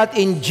declare that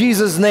in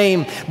Jesus'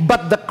 name.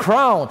 But the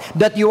crown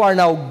that you are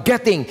now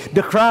getting,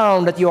 the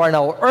crown that you are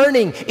now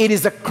earning, it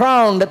is a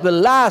crown that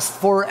will last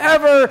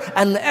forever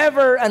and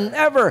ever and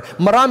ever.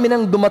 Marami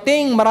nang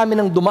dumating, marami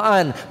nang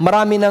dumaan,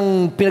 marami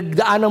nang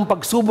pinagdaan ng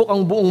pagsubok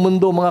ang buong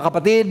mundo, mga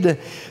kapatid.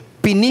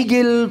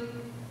 Pinigil,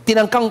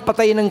 tinangkang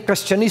patay ng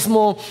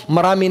Kristyanismo,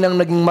 marami nang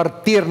naging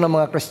martir ng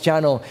mga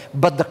Kristiyano.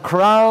 But the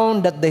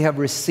crown that they have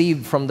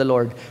received from the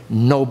Lord,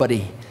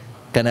 nobody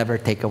can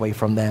ever take away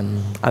from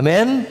them.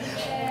 Amen?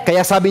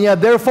 Kaya sabi niya,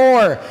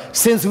 therefore,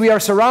 since we are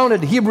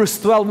surrounded,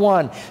 Hebrews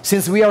 12:1,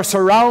 since we are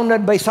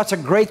surrounded by such a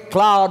great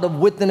cloud of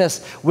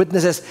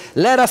witnesses,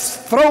 let us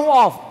throw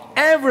off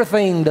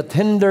everything that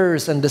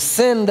hinders and the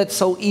sin that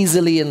so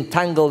easily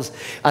entangles,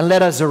 and let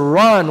us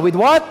run with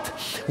what?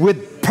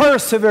 With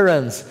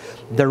perseverance,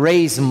 the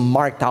race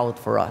marked out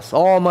for us.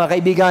 Mga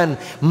kaibigan,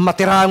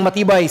 matirang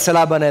matibay sa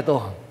laban na ito.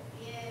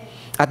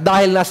 At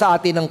dahil nasa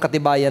atin ang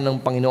katibayan ng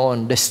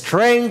Panginoon, the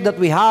strength that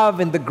we have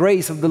in the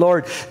grace of the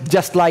Lord,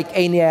 just like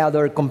any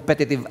other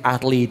competitive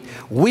athlete,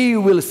 we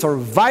will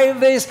survive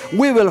this,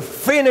 we will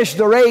finish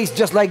the race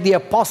just like the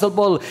Apostle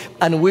Paul,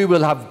 and we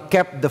will have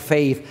kept the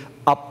faith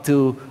up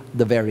to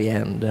the very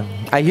end.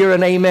 I hear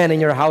an amen in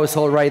your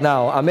household right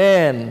now.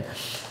 Amen.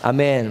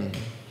 Amen.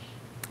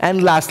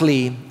 And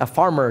lastly, a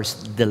farmer's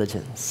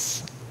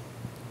diligence.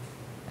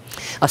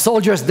 A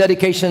soldier's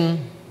dedication,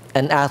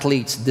 an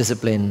athlete's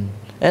discipline.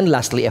 And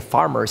lastly, a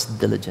farmer's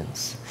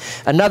diligence.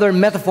 Another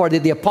metaphor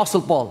that the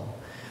Apostle Paul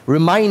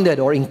reminded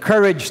or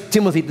encouraged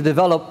Timothy to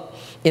develop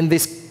in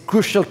this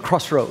crucial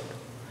crossroad,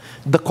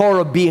 the core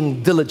of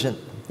being diligent.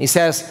 He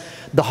says,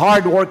 the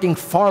hard-working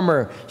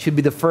farmer should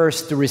be the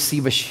first to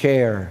receive a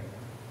share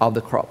of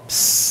the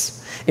crops.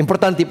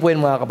 Importante po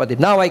yun, mga kapatid.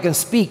 Now I can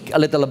speak a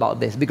little about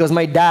this because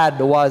my dad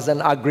was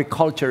an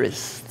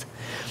agriculturist.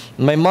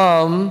 My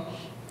mom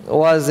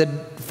was a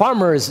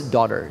farmer's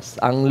daughters.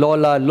 Ang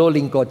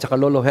loling ko at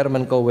lolo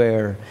Herman ko,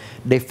 where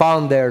they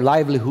found their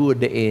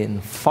livelihood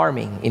in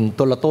farming, in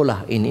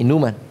Tola-Tola, in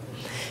Inuman.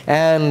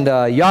 And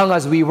young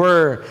as we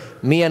were,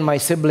 me and my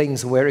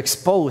siblings were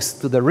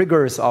exposed to the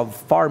rigors of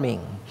farming.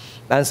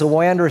 And so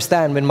I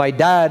understand when my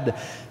dad,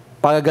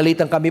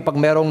 pagagalitan kami pag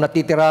merong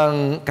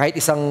natitirang kahit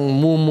isang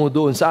mumu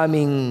doon sa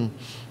aming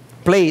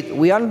plate,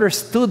 we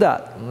understood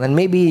that. And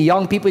maybe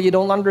young people, you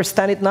don't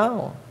understand it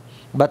now.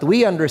 But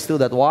we understood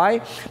that.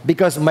 Why?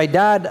 Because my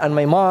dad and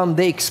my mom,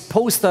 they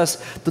exposed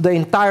us to the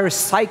entire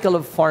cycle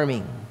of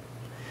farming.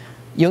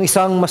 Yung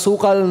isang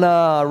masukal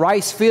na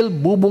rice field,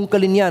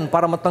 bubungkalin yan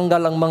para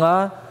matanggal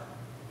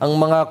ang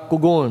mga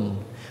kugon.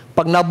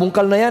 Pag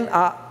nabungkal na yan,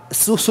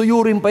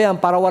 susuyurin pa yan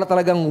para wala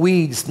talagang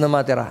weeds na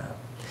matira.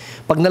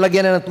 Pag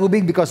nalagyan na ng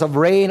tubig because of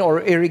rain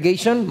or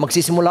irrigation,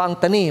 magsisimula ang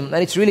tanim.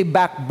 And it's really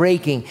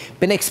back-breaking.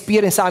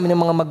 Pina-experience sa amin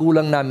ng mga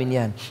magulang namin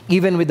yan.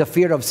 Even with the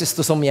fear of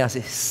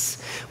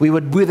schistosomiasis. We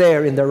would be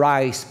there in the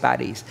rice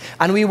paddies.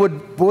 And we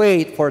would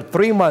wait for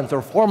 3 months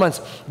or 4 months,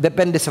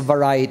 depende sa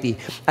variety.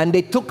 And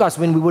they took us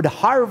when we would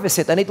harvest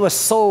it. And it was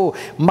so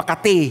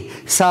makati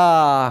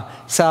sa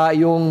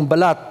yung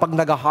balat pag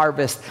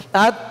nag-harvest.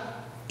 At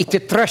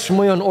ititrash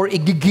mo yun or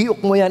igigiok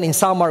mo yan in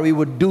summer, we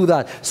would do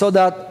that so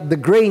that the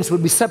grains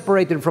would be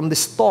separated from the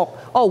stalk.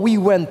 We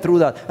went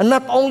through that. And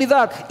not only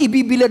that,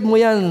 ibibilad mo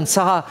yan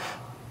sa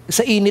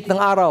init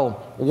ng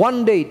araw.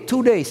 1 day,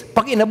 2 days.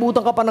 Pag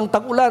inabutan ka pa ng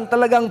tag-ulan,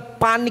 talagang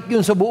panic yun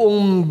sa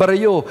buong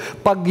baryo.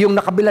 Pag yung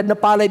nakabilad na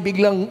palay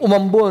biglang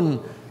umambon,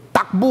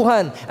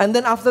 takbuhan. And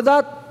then after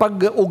that, pag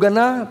uga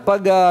na,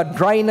 pag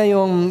dry na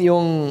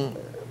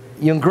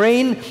yung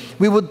grain,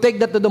 we would take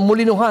that to the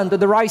mulinuhan, to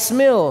the rice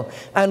mill,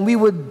 and we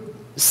would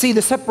see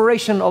the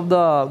separation of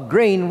the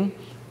grain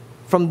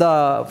from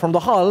the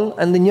hull,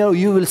 and then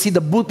you will see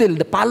the butil,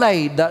 the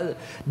palay,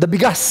 the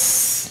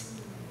bigas.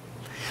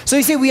 So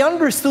you see, we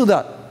understood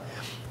that.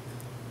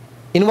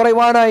 In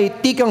waray-waray,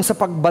 tikang sa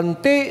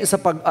pagbante, sa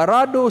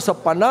pag-arado, sa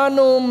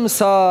pananom,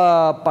 sa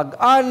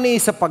pag-ani,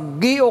 sa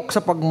paggiok, sa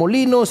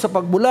pagmulino, sa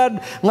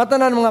pagbulad, nga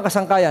tanan mga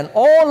kasangkayan.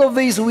 All of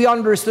these we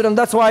understood, and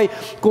that's why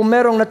kung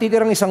merong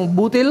natitirang isang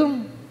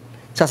butil,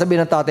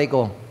 sasabihin ng tatay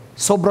ko,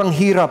 sobrang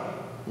hirap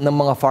ng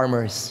mga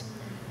farmers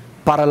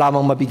para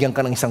lamang mabigyan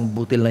ka ng isang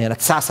butil na yan. At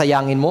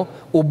sasayangin mo,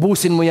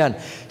 ubusin mo yan.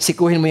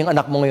 Sikuhin mo yung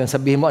anak mo ngayon,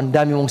 sabihin mo, ang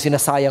dami mong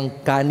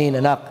sinasayang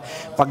kanin, anak,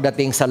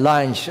 pagdating sa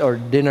lunch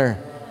or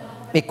dinner.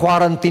 May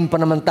quarantine pa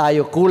naman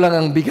tayo. Kulang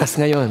ang bigas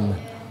ngayon.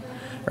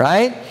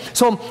 Right?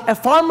 So, a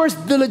farmer's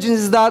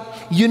diligence is that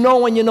you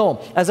know when you know.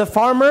 As a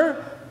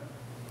farmer,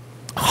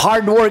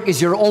 hard work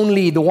is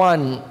only the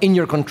one in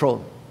your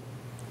control.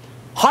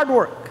 Hard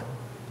work.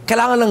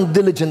 Kailangan lang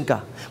diligent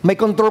ka. May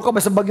control ka ba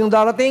sa bagyong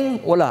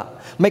darating?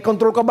 Wala. May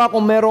control ka ba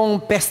kung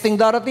merong pesting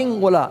darating?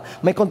 Wala.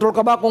 May control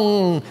ka ba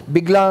kung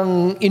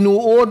biglang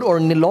inuod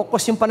or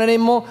nilokos yung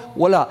pananim mo?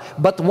 Wala.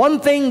 But one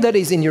thing that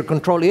is in your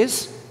control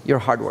is your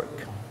hard work.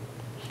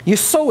 You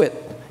sow it.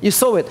 You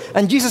sow it.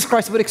 And Jesus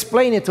Christ would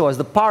explain it to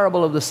us, the parable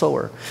of the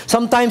sower.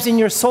 Sometimes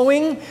in your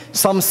sowing,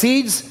 some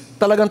seeds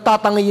talagang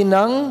tatangayin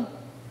ng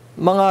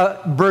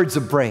mga birds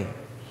of prey.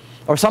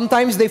 Or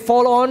sometimes they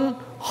fall on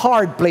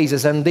hard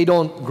places and they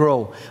don't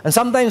grow. And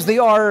sometimes they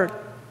are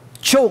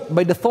choked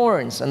by the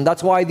thorns, and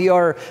that's why they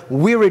are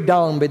wearied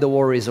down by the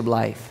worries of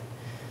life.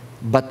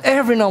 But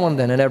every now and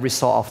then, and every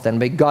so often,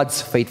 by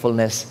God's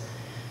faithfulness,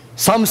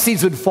 some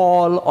seeds would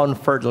fall on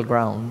fertile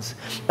grounds,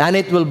 and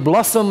it will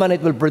blossom and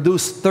it will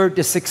produce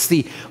 30,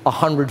 60,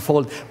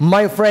 100-fold.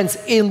 My friends,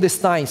 in these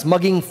times,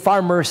 maging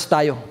farmers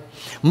tayo.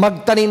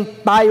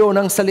 Magtanim tayo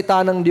ng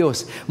salita ng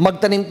Diyos.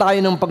 Magtanim tayo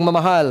ng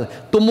pagmamahal.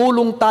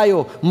 Tumulong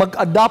tayo.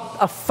 Mag-adopt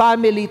a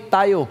family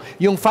tayo.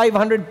 Yung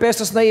 500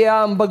 pesos na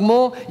iaambag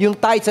mo, yung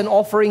tithes and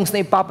offerings na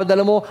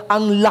ipapadala mo,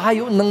 ang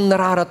layo ng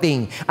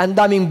nararating. Ang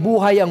daming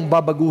buhay ang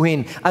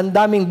babaguhin. Ang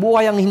daming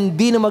buhay ang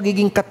hindi na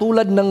magiging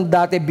katulad ng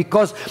dati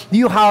because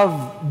you have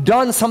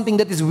done something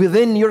that is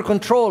within your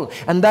control,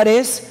 and that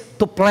is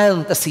to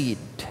plant a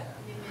seed.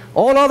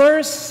 All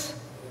others,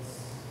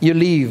 you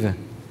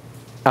leave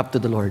up to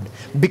the Lord,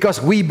 because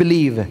we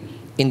believe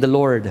in the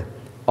Lord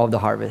of the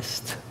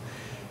harvest.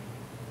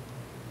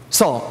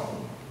 So,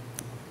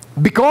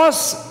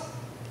 because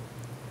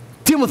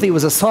Timothy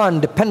was a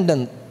son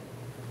dependent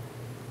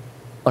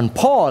on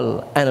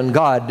Paul and on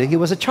God, he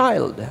was a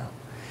child.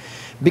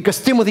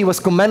 Because Timothy was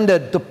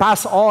commended to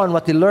pass on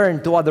what he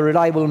learned to other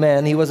reliable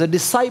men, he was a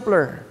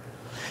discipler.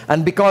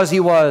 And because he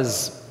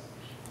was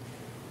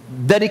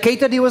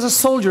dedicated, he was a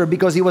soldier.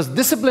 Because he was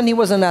disciplined, he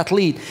was an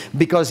athlete.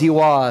 Because he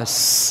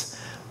was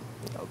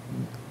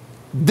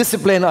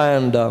disciplined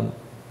and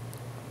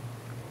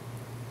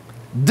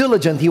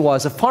diligent, he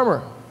was a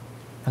farmer.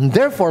 And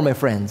therefore, my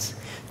friends,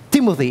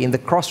 Timothy, in the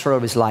crossroad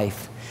of his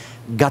life,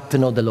 got to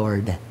know the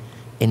Lord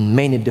in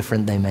many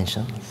different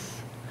dimensions.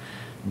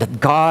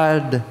 That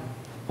God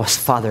was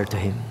Father to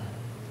him.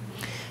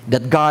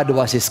 That God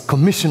was his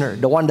commissioner,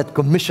 the one that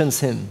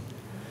commissions him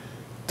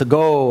to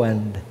go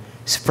and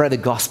spread the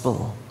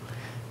gospel.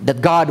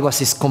 That God was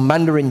his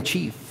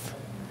commander-in-chief.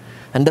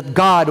 And that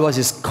God was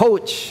his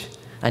coach.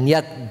 And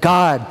yet,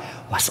 God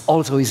was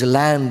also his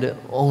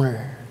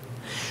landowner.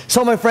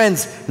 So, my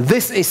friends,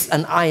 this is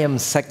an I am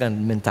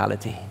second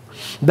mentality.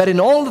 That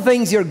in all the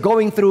things you're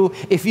going through,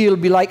 if you'll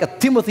be like a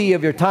Timothy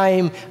of your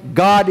time,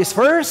 God is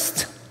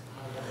first,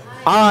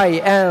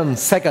 I am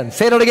second.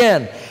 Say that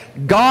again.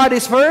 God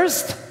is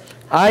first,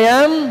 I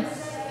am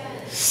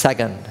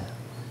second.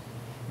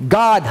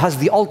 God has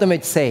the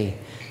ultimate say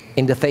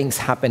in the things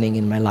happening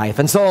in my life.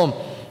 And so,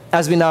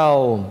 as we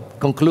now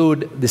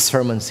conclude this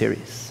sermon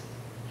series,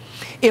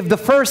 if the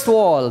first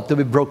wall to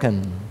be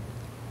broken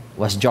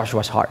was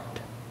Joshua's heart,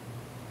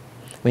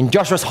 when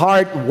Joshua's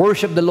heart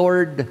worshiped the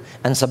Lord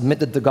and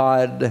submitted to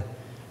God,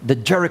 the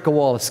Jericho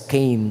walls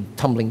came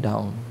tumbling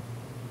down.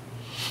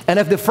 And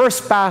if the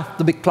first path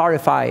to be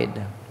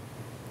clarified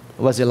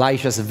was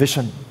Elisha's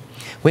vision,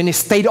 when he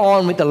stayed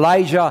on with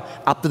Elijah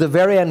up to the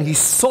very end, he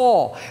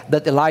saw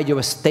that Elijah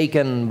was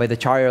taken by the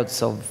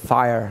chariots of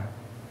fire.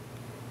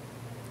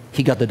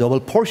 He got the double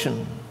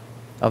portion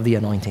of the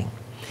anointing.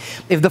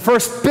 If the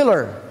first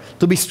pillar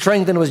to be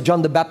strengthened was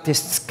John the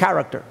Baptist's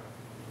character,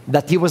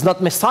 that he was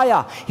not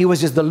Messiah, he was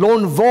just the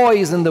lone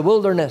voice in the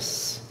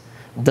wilderness,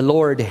 the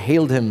Lord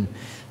hailed him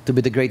to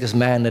be the greatest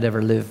man that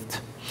ever lived.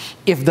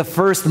 If the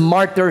first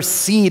martyr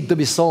seed to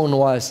be sown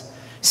was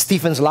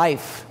Stephen's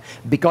life,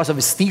 because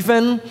of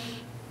Stephen,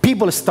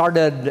 people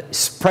started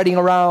spreading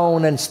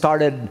around and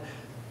started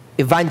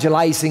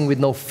evangelizing with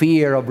no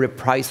fear of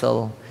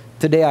reprisal.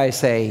 Today I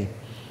say,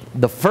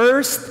 the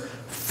first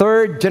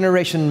third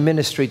generation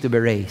ministry to be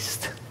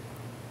raised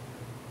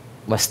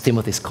was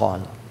Timothy's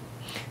call.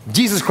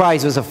 Jesus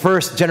Christ was the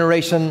first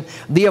generation.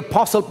 The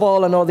Apostle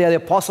Paul and all the other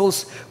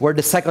apostles were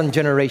the second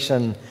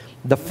generation.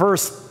 The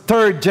first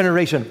third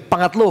generation,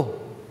 pangatlo,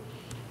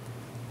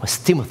 was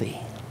Timothy.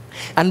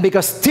 And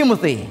because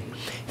Timothy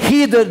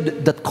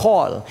heeded that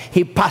call,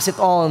 he passed it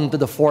on to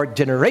the 4th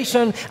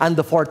generation, and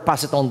the 4th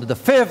passed it on to the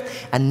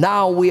 5th, and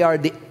now we are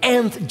the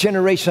nth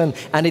generation,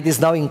 and it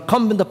is now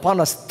incumbent upon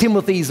us,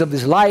 Timothys of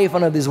this life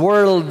and of this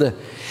world.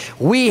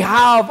 We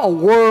have a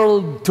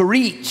world to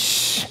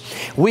reach.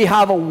 We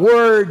have a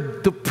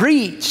word to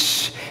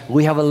preach.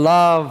 We have a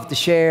love to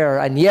share,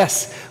 and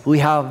yes, we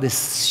have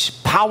this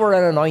power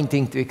and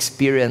anointing to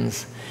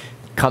experience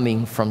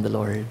coming from the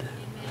Lord.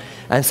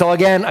 And so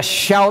again, a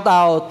shout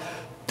out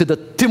to the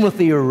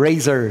Timothy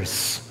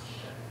raisers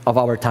of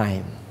our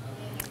time.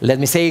 Let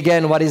me say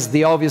again what is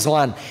the obvious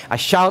one. A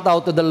shout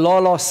out to the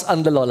lolos and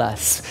the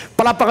lolas.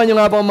 Palapakan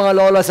nyo nga po mga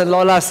lolos and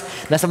lolas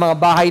na sa mga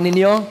bahay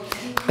ninyo.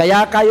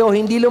 Kaya kayo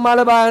hindi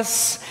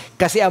lumalabas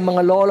kasi ang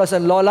mga lolos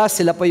and lolas,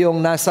 sila po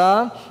yung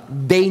nasa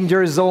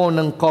danger zone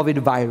ng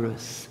COVID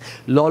virus.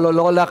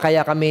 Lolo-lola,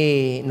 kaya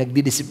kami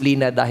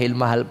nagdidisiplina dahil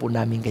mahal po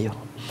namin kayo.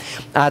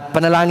 At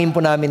panalangin po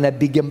namin na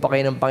bigyan po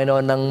kayo ng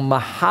Panginoon ng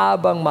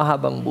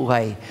mahabang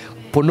buhay,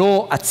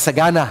 puno at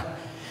sagana.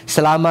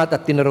 Salamat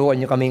at tinuruan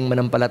niyo kaming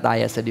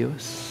manampalataya sa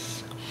Diyos.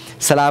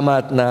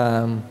 Salamat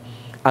na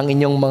ang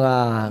inyong mga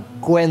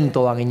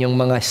kwento, ang inyong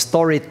mga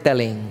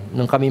storytelling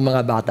nung kami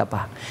mga bata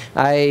pa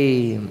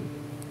ay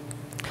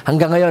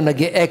hanggang ngayon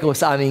nag-e-echo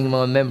sa aming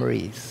mga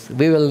memories.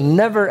 We will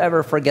never ever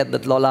forget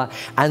that, Lola,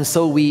 and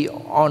so we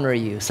honor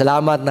you.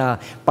 Salamat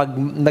na pag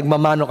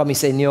nagmamano kami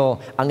sa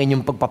inyo, ang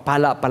inyong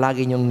pagpapala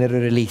palagi niyong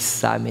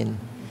nire-release sa amin.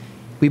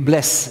 We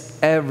bless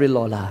every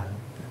Lola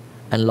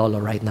and Lola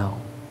right now.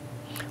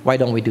 Why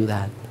don't we do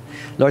that?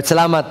 Lord,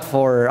 salamat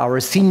for our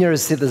senior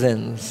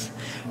citizens,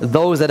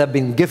 those that have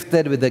been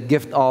gifted with the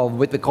gift of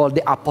what we call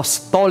the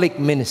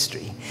apostolic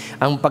ministry,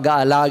 ang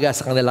pag-aalaga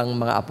sa kanilang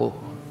mga apo.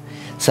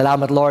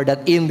 Salamat, Lord,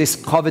 that in these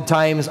COVID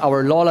times,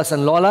 our lolas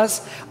and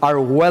lolas are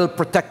well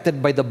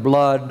protected by the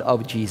blood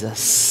of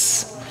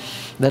Jesus.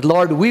 That,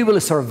 Lord, we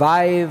will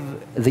survive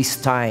these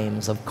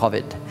times of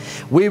COVID.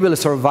 We will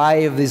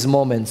survive these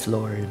moments,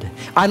 Lord.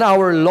 And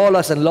our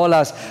lolas and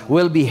lolas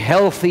will be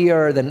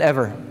healthier than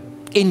ever.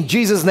 In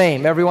Jesus'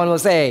 name, everyone will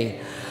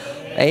say,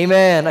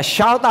 Amen. A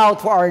shout out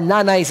for our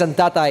nanays and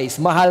tatays.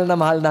 Mahal na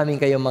mahal namin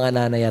kayong mga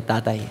nanay at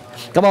tatay.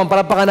 Come on,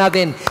 palapakan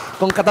natin.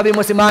 Kung katabi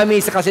mo si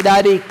mami, saka si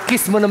daddy,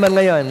 kiss mo naman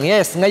ngayon.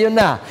 Yes, ngayon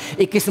na.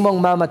 I-kiss mo ang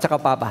mama at saka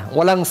papa.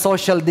 Walang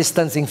social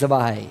distancing sa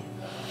bahay.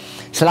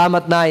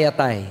 Salamat na,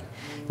 yatay,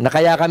 na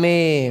kaya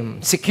kami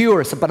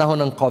secure sa panahon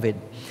ng COVID.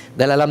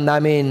 Dahil alam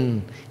namin,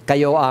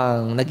 kayo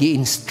ang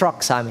nag-i-instruct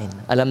sa amin.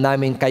 Alam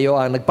namin, kayo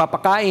ang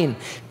nagpapakain.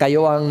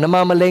 Kayo ang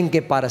namamalengke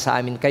para sa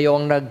amin. Kayo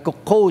ang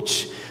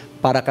nag-coach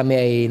para kami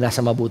ay nasa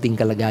mabuting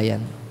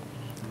kalagayan.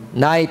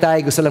 Nay,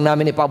 tay, gusto lang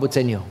namin ipaabot sa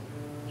inyo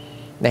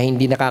na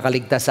hindi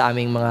nakakaligtas sa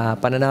aming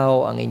mga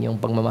pananaw ang inyong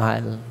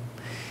pagmamahal.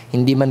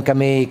 Hindi man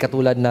kami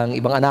katulad ng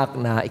ibang anak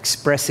na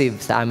expressive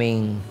sa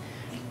aming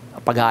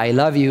pag-I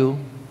love you.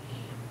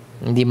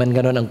 Hindi man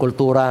ganoon ang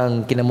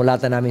kulturang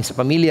kinamulatan namin sa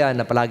pamilya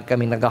na palagi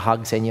kaming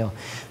nag-hug sa inyo.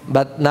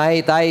 But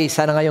nay, tay,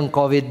 sana ngayong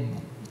COVID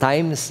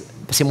times,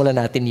 pasimulan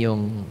natin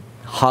yung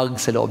hug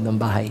sa loob ng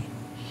bahay.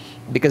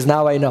 Because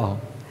now I know,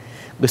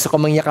 gusto ko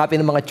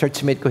mangyakapin ng mga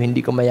churchmate ko,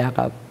 hindi ko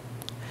mayakap.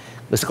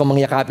 Gusto ko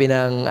mangyakapin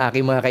ng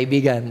aking mga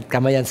kaibigan,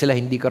 kamayan sila,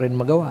 hindi ko rin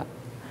magawa.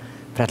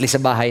 Pero at least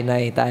sa bahay,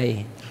 nay,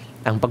 tay,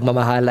 ang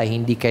pagmamahal ay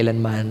hindi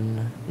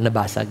kailanman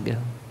nabasag.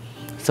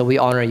 So we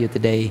honor you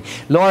today.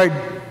 Lord,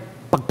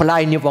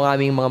 pagpalain niyo po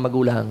ang aming mga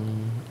magulang,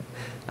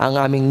 ang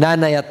aming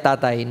nanay at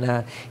tatay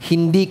na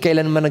hindi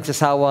kailanman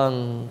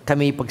nagsasawang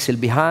kami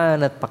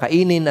pagsilbihan at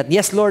pakainin. At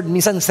yes, Lord,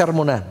 minsan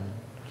sermonan.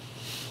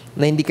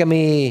 Na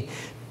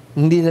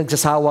hindi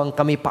nagsasawang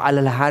kami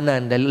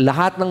paalalahanan dahil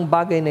lahat ng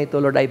bagay na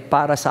ito, Lord, ay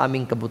para sa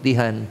aming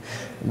kabutihan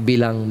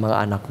bilang mga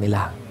anak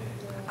nila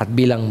at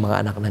bilang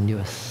mga anak ng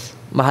Diyos.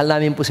 Mahal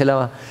namin po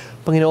sila.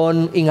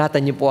 Panginoon,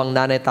 ingatan niyo po ang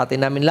nanay at tatay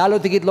namin.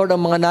 Lalo tigit, Lord, ang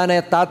mga nanay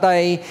at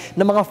tatay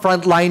na mga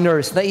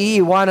frontliners na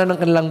iiwanan ng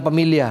kanilang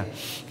pamilya.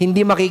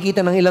 Hindi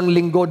makikita ng ilang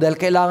linggo dahil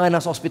kailangan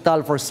nasa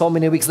hospital for so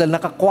many weeks dahil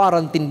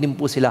naka-quarantine din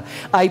po sila.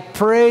 I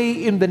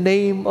pray in the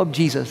name of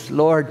Jesus,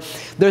 Lord.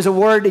 There's a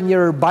word in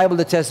your Bible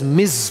that says,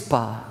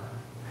 Mizpah,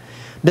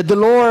 that the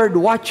Lord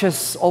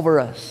watches over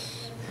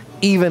us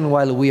even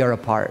while we are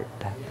apart.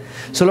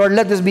 So, Lord,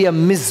 let this be a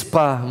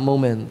Mizpah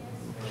moment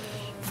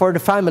for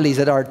the families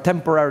that are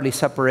temporarily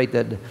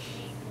separated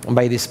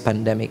by this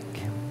pandemic.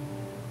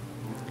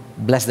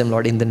 Bless them,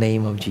 Lord, in the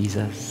name of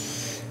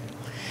Jesus.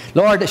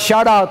 Lord,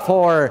 shout out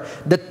for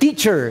the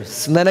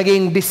teachers na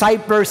naging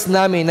disciples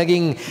namin,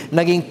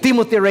 naging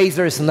Timothy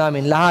raisers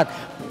namin. Lahat,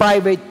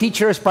 private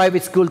teachers,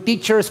 private school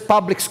teachers,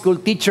 public school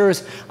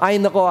teachers. Ay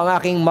nako, ang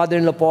aking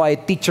mother-in-law po ay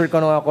teacher ko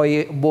nung ako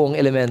ay buong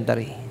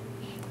elementary.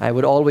 I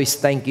would always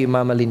thank you,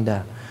 Mama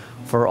Linda,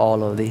 for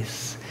all of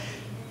this.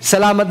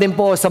 Salamat din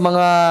po sa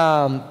mga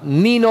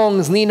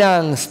ninongs,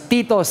 ninangs,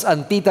 titos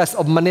and titas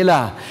of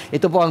Manila.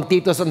 Ito po ang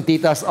titos and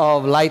titas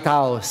of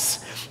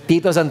Lighthouse,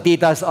 titos and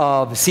titas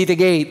of City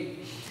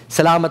Gate.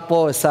 Salamat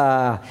po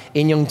sa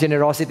inyong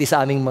generosity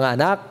sa aming mga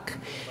anak.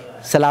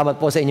 Salamat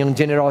po sa inyong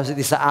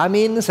generosity sa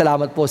amin.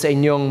 Salamat po sa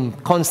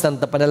inyong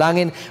constant na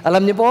panalangin.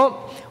 Alam niyo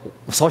po,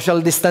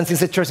 social distancing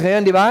sa church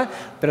ngayon, di ba?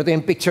 Pero ito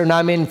yung picture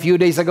namin few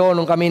days ago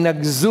nung kami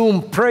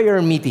nag-Zoom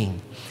prayer meeting.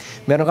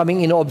 Meron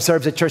kaming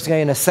ino-observe sa church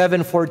ngayon na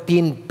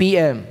 7:14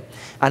 p.m.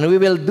 And we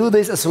will do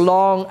this as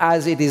long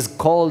as it is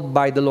called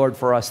by the Lord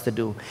for us to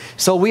do.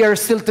 So we are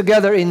still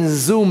together in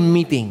Zoom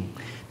meeting.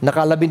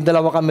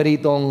 Nakalabindalawa kami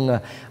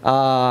ritong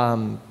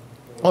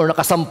or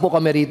nakasampu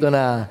kami rito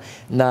na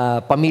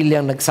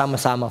pamilyang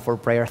nagsama-sama for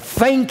prayer.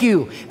 Thank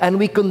you. And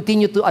we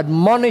continue to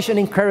admonish and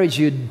encourage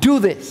you, do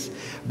this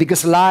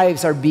because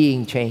lives are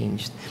being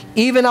changed.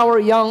 Even our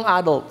young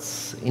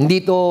adults, hindi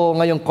to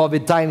ngayong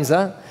COVID times,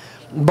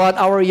 but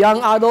our young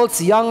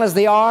adults, young as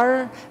they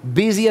are,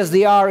 busy as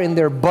they are in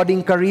their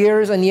budding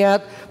careers, and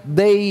yet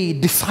they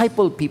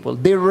disciple people.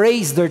 They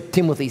raise their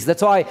Timothys.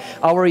 That's why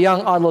our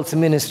young adults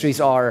ministries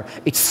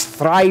it's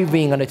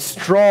thriving and it's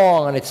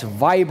strong and it's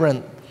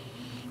vibrant.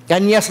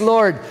 And yes,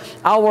 Lord,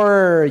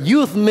 our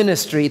youth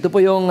ministry, ito po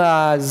yung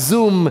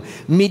Zoom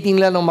meeting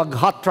lang nung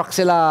mag-hot truck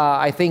sila,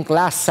 I think,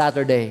 last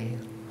Saturday.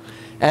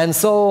 And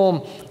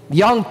so,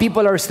 young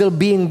people are still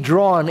being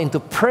drawn into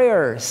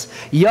prayers.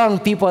 Young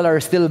people are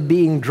still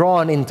being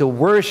drawn into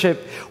worship.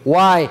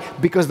 Why?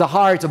 Because the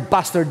hearts of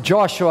Pastor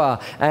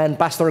Joshua and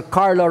Pastor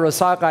Carlo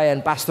Rosacay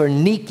and Pastor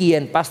Nikki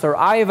and Pastor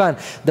Ivan,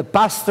 the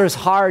pastors'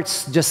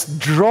 hearts just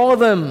draw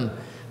them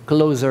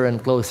closer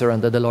and closer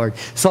unto the Lord.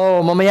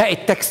 So, mamaya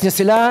i-text nyo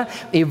sila,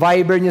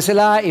 i-Viber nyo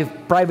sila,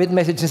 i-private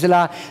message nyo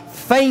sila.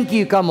 Thank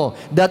you, kamo,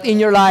 that in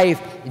your life,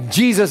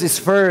 Jesus is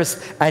first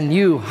and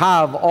you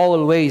have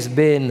always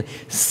been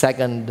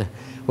second.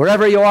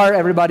 Wherever you are,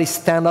 everybody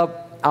stand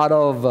up out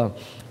of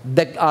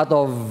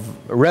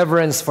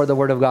reverence for the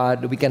Word of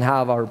God. We can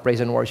have our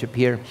praise and worship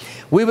here.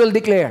 We will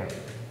declare,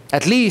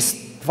 at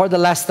least for the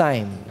last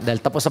time,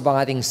 dahil tapos na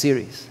pang ating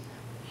series.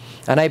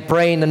 And I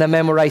pray na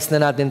na-memorize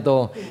na natin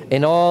to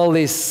in all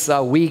these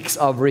weeks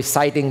of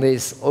reciting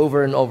this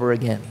over and over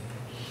again.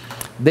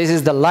 This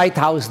is the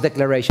Lighthouse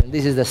Declaration.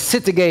 This is the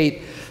City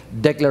Gate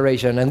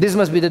Declaration. And this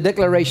must be the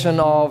declaration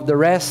of the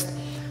rest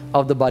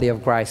of the body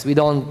of Christ. We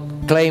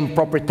don't claim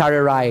proprietary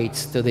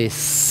rights to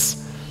these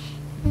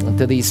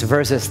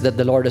verses that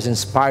the Lord has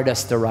inspired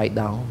us to write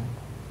down.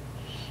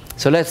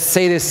 So let's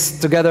say this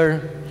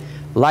together.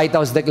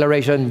 Lighthouse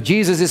Declaration.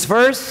 Jesus is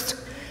first.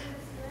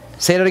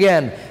 Say it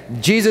again.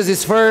 Jesus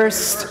is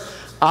first.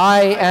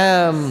 I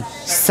am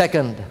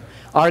second.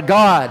 Our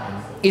God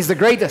is the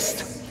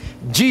greatest.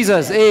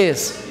 Jesus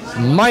is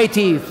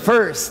mighty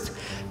first.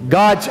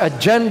 God's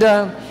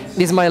agenda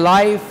is my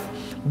life.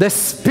 The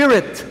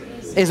Spirit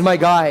is my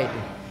guide.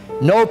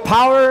 No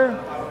power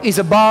is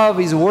above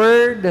His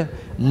word.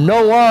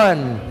 No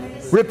one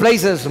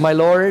replaces my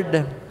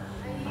Lord.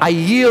 I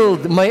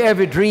yield my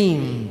every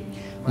dream.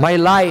 My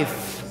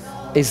life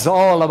is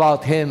all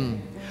about Him.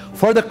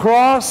 For the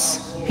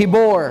cross He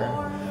bore,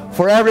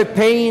 for every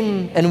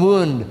pain and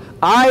wound,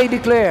 I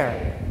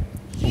declare,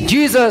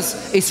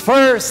 Jesus is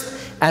first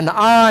and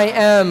I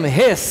am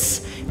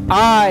His.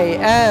 I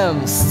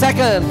am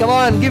second. Come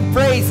on, give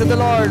praise to the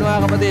Lord,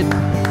 mga kapatid.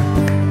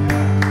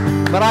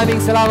 Maraming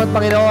salamat,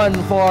 Panginoon,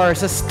 for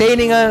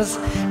sustaining us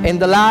in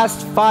the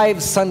last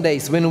 5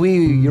 Sundays when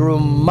you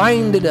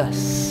reminded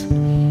us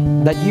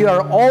that you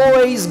are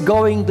always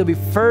going to be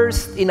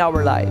first in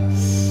our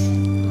lives.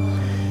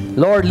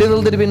 Lord,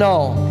 little did we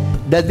know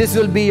that this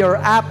will be your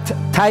apt,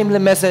 timely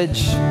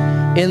message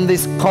in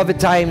these COVID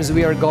times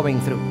we are going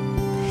through.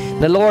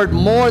 The Lord,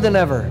 more than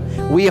ever,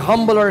 we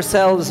humble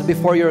ourselves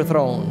before your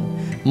throne.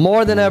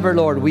 More than ever,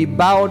 Lord, we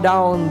bow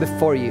down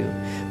before you.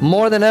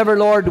 More than ever,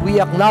 Lord, we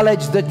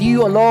acknowledge that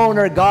you alone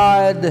are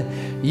God.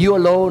 You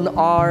alone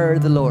are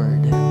the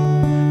Lord.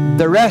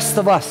 The rest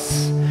of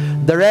us,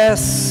 the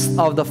rest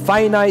of the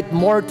finite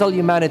mortal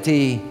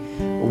humanity,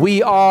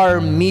 we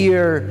are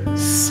mere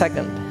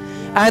second.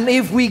 And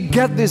if we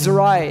get this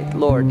right,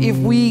 Lord, if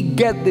we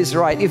get this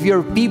right, if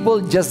your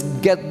people just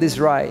get this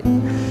right,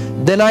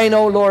 then I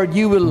know, Lord,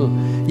 you will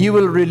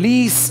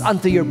release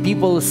unto your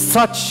people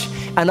such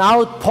an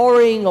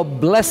outpouring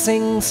of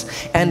blessings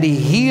and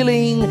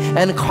healing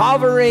and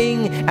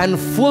covering and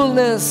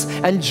fullness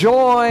and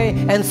joy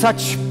and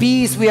such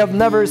peace we have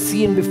never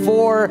seen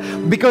before,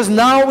 because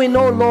now we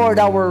know, Lord,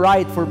 our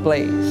rightful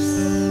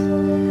place.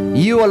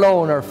 You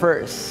alone are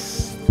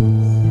first.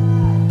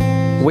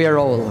 We are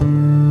all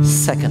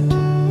second.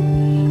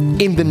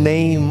 In the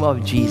name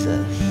of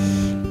Jesus.